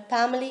 Word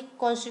family.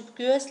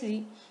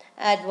 Conspicuously.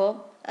 Adverb.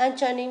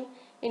 Antonym.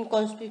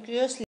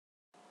 Inconspicuously.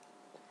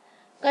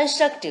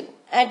 Constructive.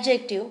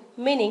 Adjective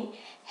meaning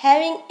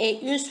having a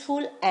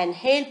useful and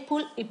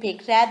helpful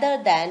effect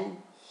rather than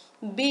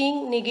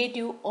being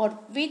negative or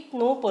with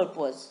no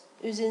purpose.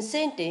 Used in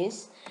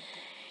sentence,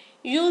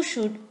 you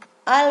should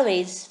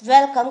always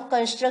welcome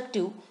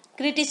constructive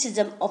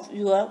criticism of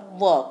your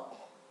work.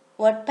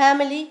 Word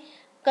family.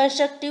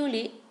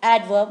 Constructively.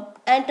 Adverb.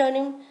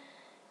 Antonym.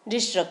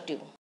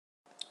 Destructive.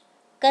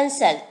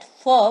 Consult.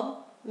 Verb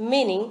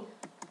meaning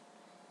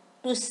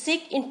to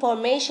seek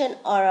information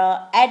or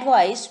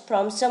advice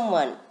from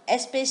someone,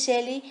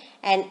 especially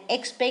an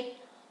expert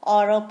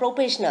or a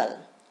professional.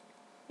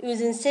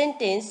 Used in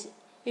sentence,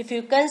 if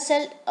you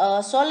consult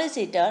a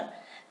solicitor,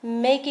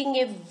 making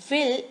a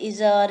will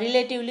is a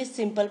relatively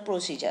simple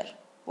procedure.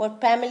 Word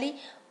family.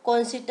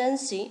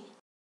 Consultancy.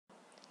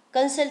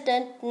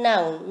 Consultant.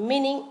 Noun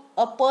meaning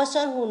a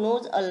person who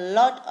knows a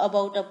lot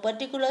about a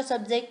particular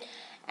subject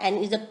and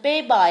is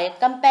paid by a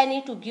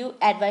company to give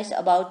advice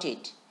about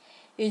it.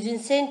 Used in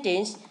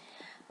sentence,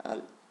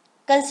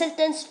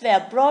 consultants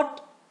were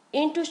brought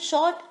In to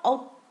sort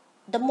out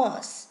the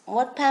mass,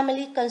 what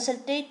family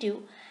consultative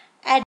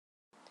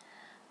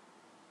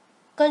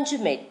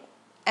consummate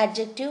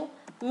adjective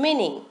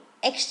meaning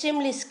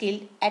extremely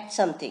skilled at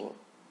something.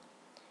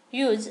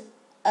 Use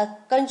a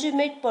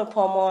consummate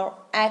performer,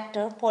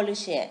 actor,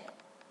 politician.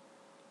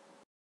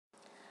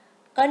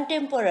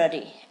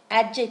 Contemporary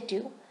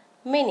adjective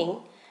meaning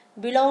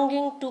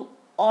belonging to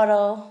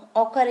or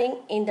occurring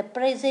in the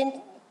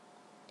present.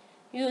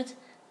 Use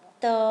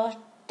the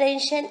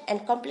tension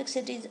and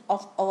complexities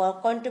of our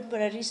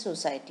contemporary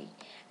society.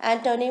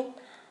 Antonym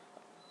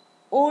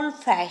old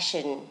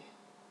fashioned.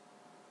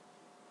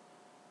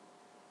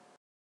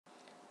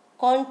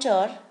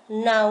 Contour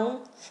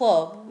noun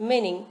verb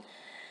meaning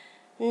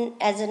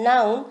as a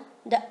noun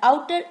the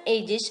outer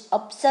edges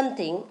of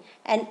something,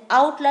 an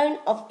outline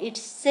of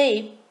its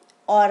shape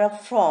or a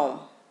form.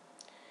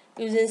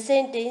 Using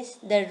sentence,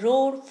 the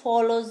road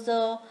follows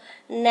the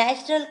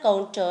natural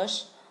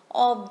contours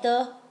of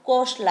the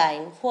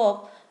coastline.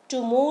 Verb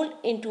to mold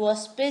into a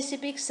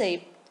specific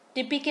shape,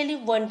 typically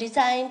one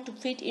designed to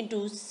fit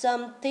into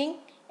something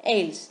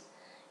else.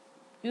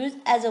 Used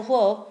as a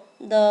verb,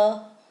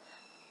 the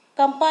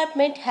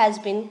compartment has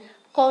been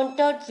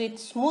contoured with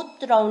smooth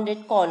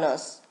rounded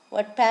corners.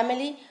 What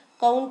family?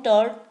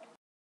 Contoured.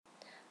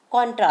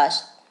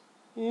 Contrast.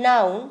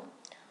 Noun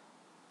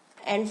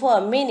and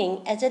verb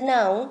meaning as a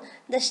noun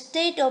the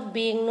state of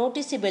being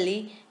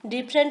noticeably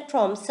different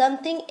from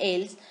something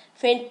else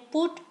when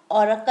put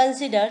or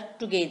considered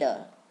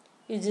together.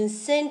 Using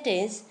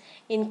sentence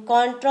in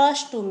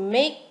contrast to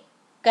make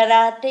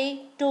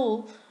karate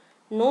to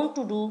known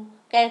to do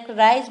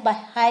characterized by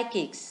high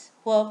kicks.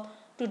 Verb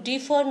to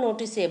differ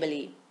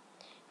noticeably.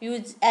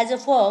 Used as a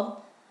verb,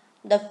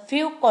 the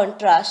few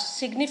contrasts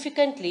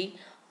significantly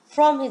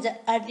from his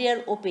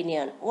earlier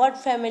opinion. What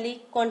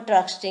family?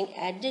 Contrasting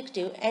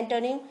adjective,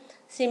 antonym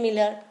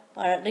similar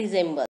or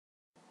resemble.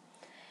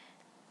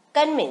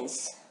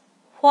 Convince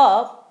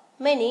verb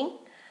meaning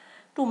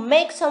to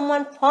make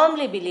someone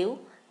firmly believe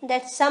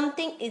that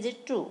something is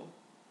true.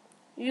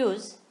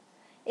 Use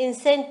in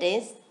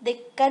sentence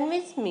they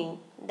convinced me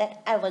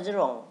that I was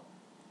wrong.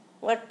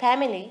 What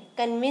family?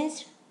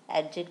 Convinced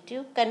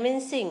adjective,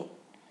 convincing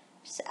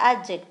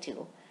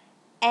adjective,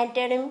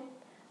 antonym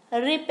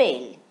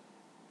repel.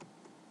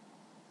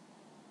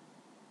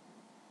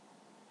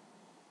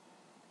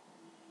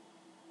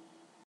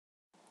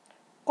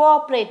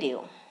 Cooperative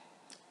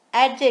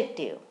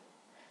adjective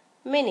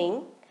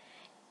meaning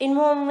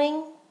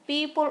involving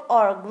people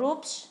or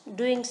groups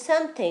doing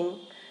something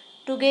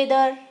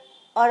together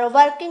or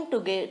working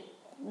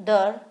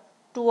together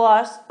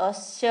towards a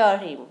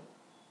shared aim.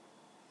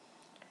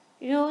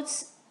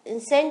 Use in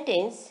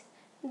sentence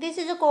this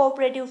is a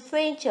cooperative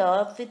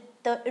venture with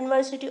the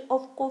University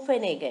of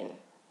Copenhagen.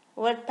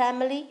 Word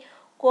family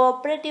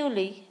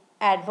cooperatively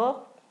adverb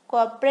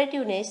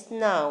cooperativeness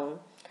noun.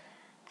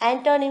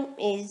 Antonym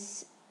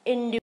is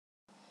individual.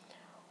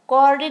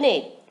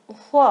 Coordinate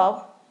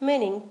verb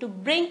meaning to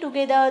bring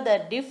together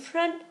the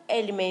different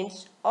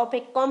elements of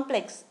a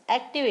complex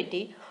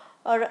activity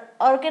or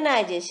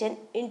organization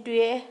into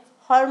a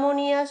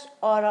harmonious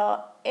or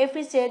a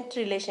efficient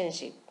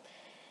relationship.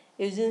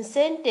 Using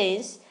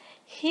sentence,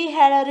 he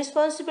had a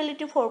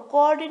responsibility for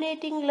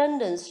coordinating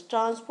London's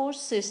transport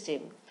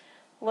system.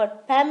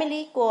 What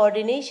family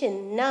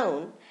coordination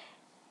noun,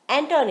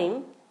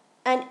 antonym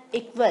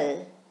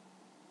unequal.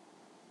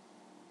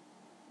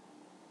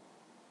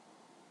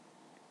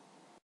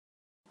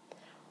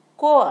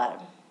 Core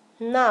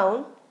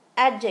noun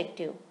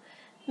adjective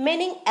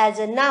meaning as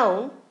a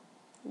noun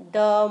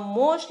the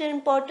most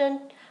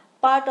important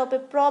part of a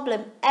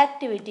problem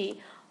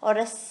activity or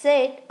a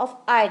set of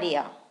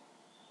idea.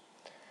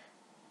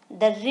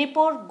 The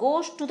report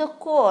goes to the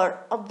core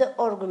of the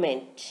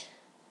argument,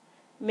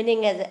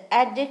 meaning as an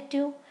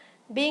adjective,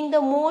 being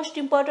the most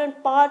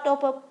important part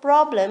of a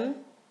problem,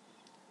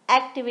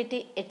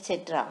 activity,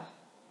 etc.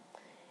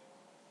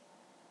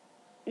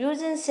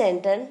 Using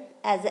sentence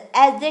as an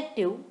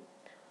adjective,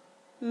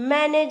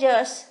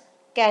 managers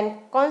can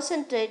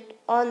concentrate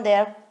on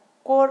their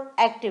core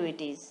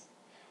activities.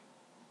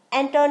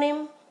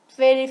 Antonym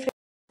verify.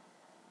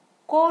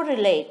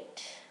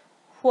 Correlate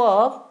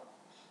verb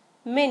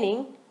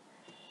meaning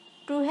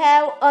to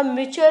have a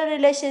mutual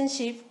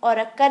relationship or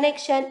a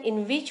connection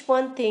in which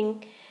one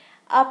thing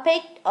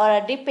affects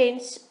or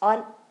depends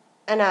on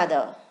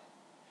another.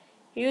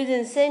 Use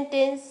in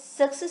sentence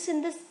success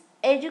in the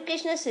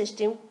educational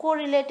system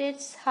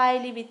correlates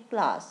highly with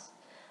class.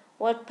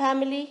 Word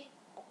family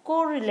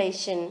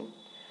correlation.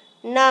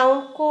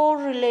 Noun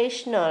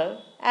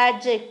correlational.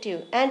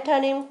 Adjective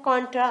antonym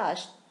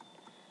contrast.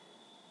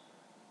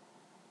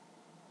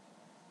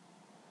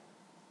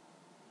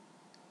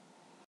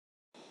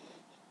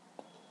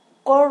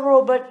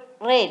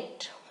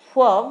 Corroborate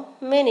verb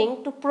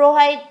meaning to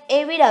provide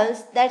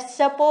evidence that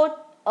support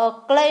a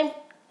claim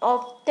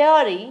of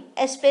theory,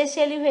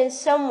 especially when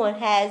someone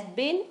has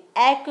been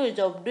accused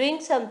of doing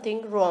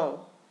something wrong.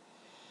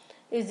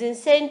 Using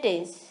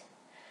sentence,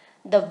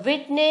 the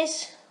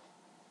witness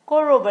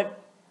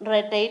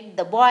corroborated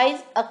the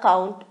boy's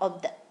account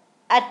of the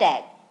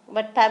attack.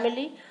 What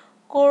family?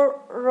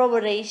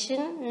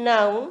 Corroboration,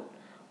 noun.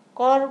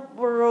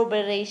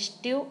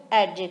 Corroborative,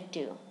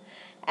 adjective.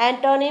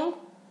 Antonym,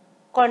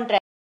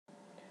 contrast.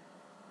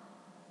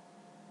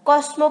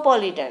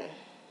 Cosmopolitan,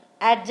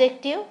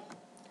 adjective,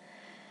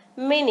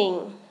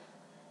 meaning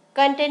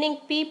containing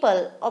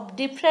people of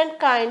different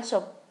kinds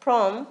of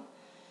from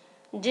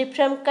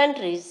different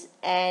countries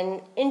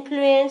and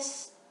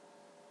influenced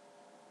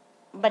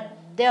by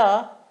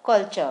their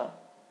culture.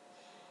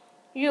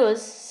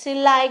 Use she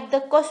liked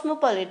the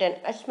cosmopolitan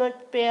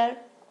atmosphere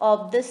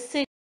of the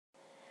city.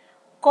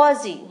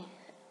 Cozy,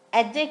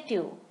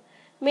 adjective,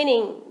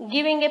 meaning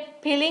giving a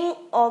feeling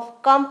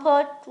of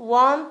comfort,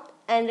 warmth,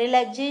 and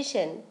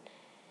relaxation.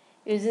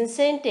 Using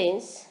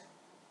sentence,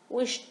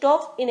 we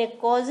stopped in a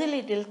cozy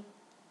little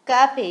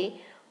cafe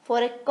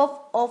for a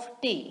cup of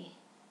tea.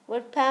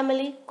 Word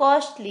family,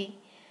 costly,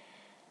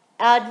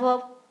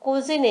 adverb,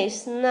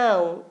 coziness,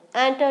 noun,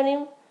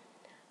 antonym,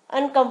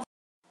 uncomfortable.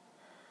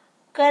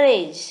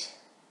 Courage,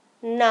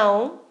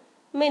 noun,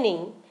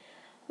 meaning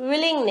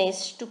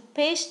willingness to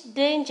face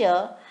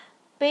danger,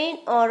 pain,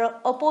 or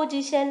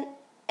opposition,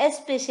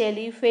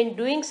 especially when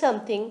doing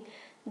something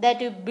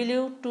that you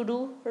believe to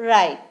do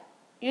right.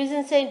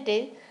 Using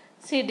sentence,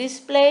 she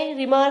displayed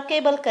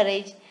remarkable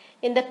courage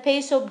in the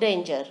face of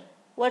danger.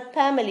 Word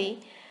family,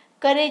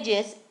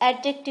 courageous,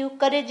 adjective,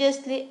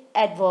 courageously,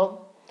 adverb,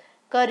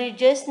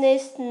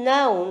 courageousness,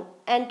 noun,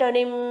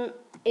 antonym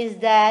is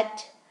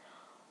that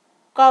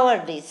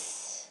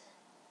cowardice.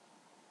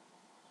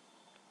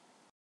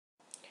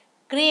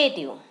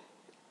 Creative,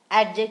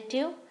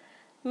 adjective,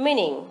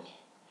 meaning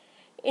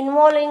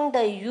involving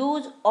the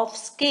use of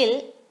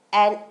skill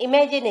and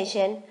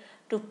imagination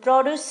to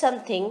produce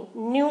something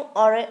new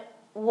or a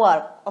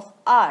work of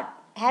art.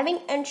 Having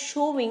and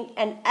showing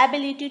an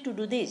ability to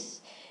do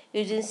this.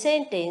 Using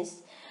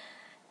sentence,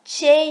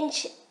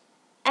 change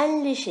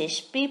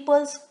unleashes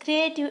people's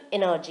creative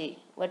energy.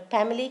 What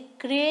family?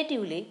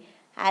 Creatively,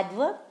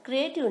 adverb,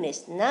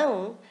 creativeness,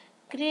 noun,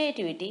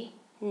 creativity,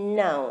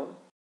 noun.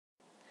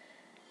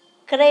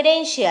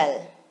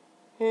 Credential,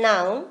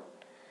 noun,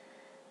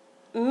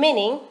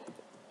 meaning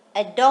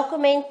a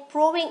document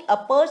proving a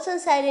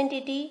person's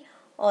identity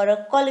or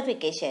a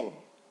qualification.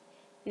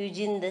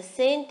 Using the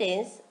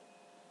sentence,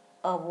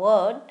 a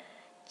word,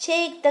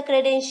 check the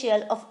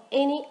credential of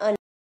any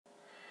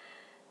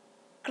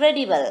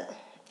credible,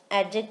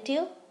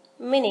 adjective,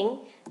 meaning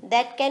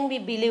that can be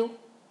believed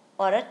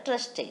or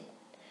trusted.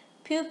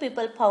 Few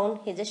people found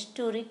his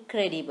story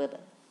credible.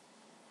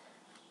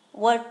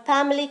 Word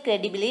family,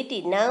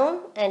 credibility,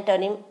 noun,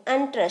 antonym,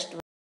 untrustworthy.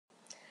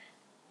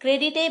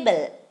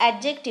 Creditable,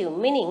 adjective,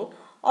 meaning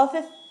of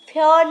a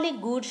fairly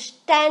good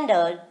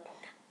standard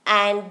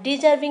and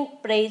deserving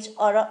praise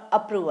or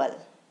approval.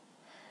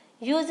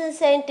 Use in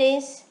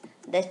sentence,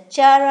 the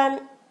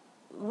chairman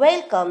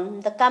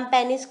welcomed the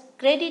company's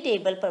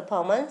creditable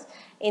performance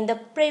in the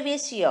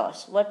previous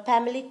years. Word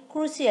family,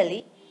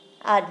 crucially,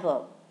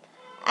 adverb.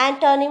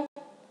 Antonym,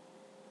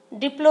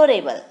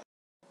 deplorable.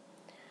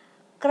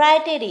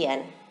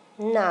 Criterion,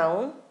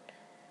 noun,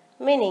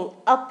 meaning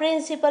a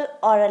principle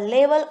or a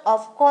level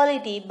of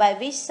quality by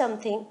which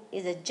something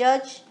is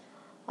judged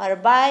or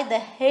by the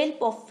help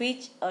of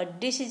which a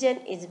decision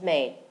is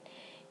made.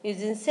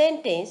 Using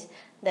sentence,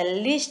 the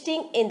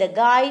listing in the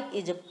guide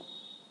is a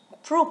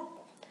proof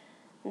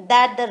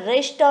that the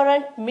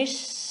restaurant meets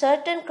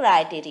certain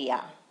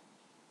criteria.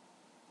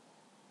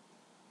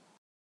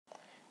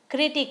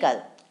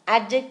 Critical,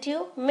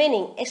 adjective,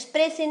 meaning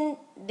expressing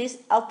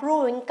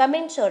disapproving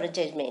comments or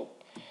judgment.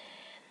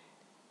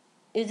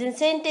 Using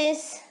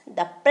sentence,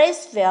 the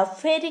press were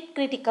very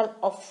critical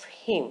of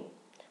him.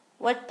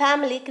 Word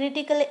family,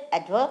 critical,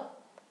 adverb,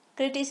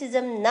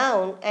 criticism,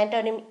 noun,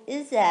 antonym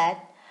is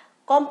that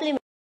compliment.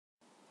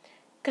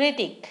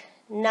 Critic,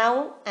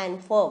 noun and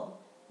verb,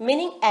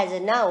 meaning as a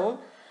noun,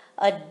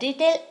 a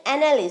detailed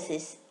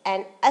analysis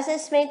and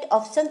assessment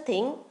of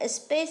something,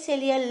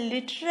 especially a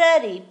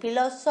literary,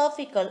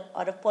 philosophical,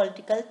 or a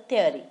political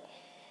theory.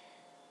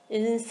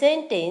 In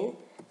sentence,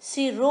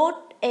 she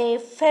wrote a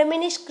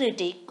feminist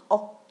critique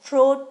of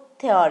Freud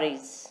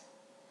theories,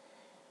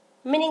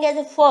 meaning as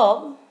a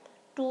verb,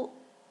 to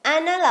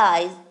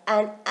analyze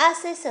and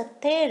assess a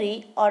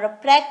theory or a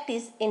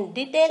practice in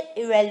detail,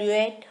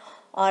 evaluate,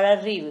 or a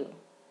review.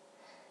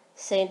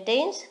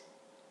 Sentence,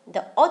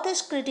 the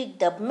authors critique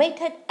the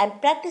method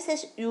and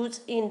practices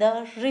used in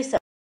the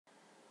research.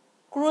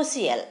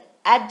 Crucial,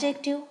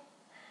 adjective,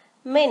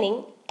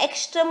 meaning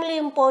extremely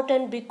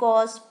important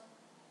because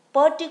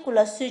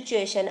particular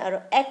situation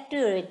or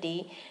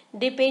activity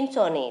depends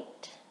on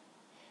it.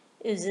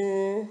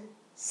 Using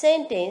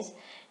sentence,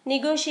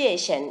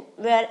 negotiation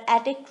were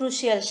at a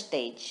crucial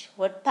stage.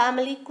 Word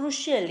family,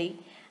 crucially,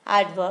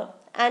 adverb,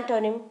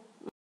 antonym.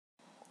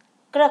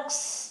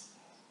 Crux,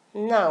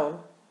 noun,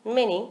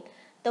 meaning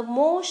the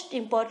most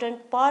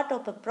important part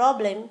of a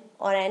problem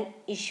or an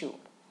issue.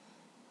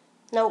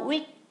 Now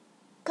we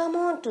come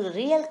on to the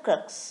real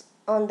crux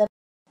on the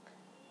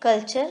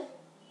culture,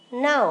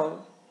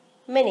 noun,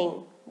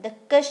 meaning the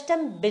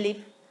custom, belief,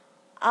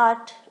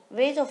 art,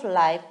 ways of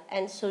life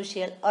and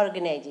social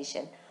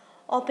organization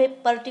of a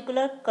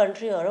particular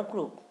country or a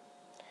group.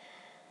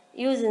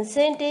 Used in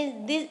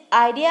sentence, these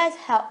ideas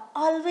have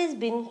always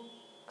been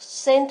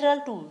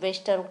central to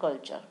Western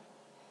culture.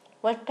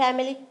 Word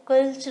family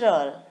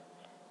cultural,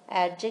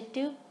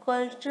 adjective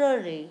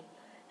culturally,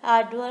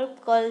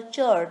 adverb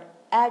cultured,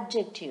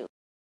 adjective.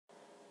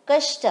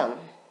 Custom,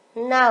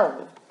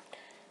 noun,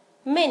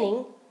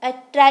 meaning a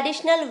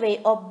traditional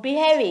way of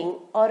behaving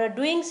or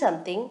doing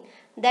something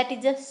that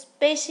is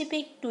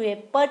specific to a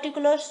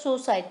particular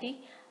society,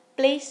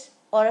 place,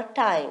 or a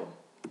time.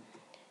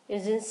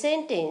 Using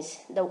sentence,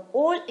 the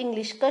old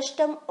English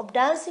custom of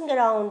dancing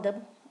around the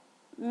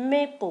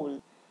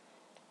maypole.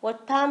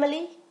 What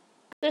family?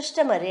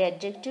 Customary,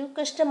 adjective,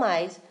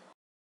 customize.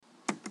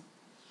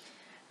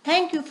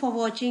 Thank you for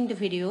watching the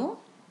video.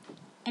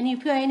 And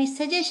if you have any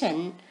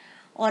suggestion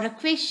or a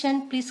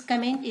question, please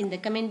comment in the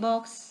comment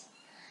box.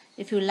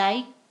 If you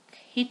like,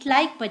 hit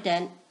like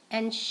button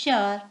and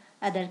share,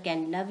 others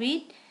can love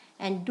it.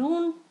 And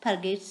don't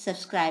forget to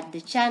subscribe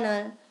the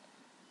channel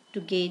to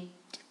get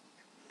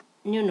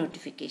new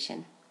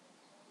notification.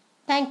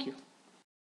 Thank you.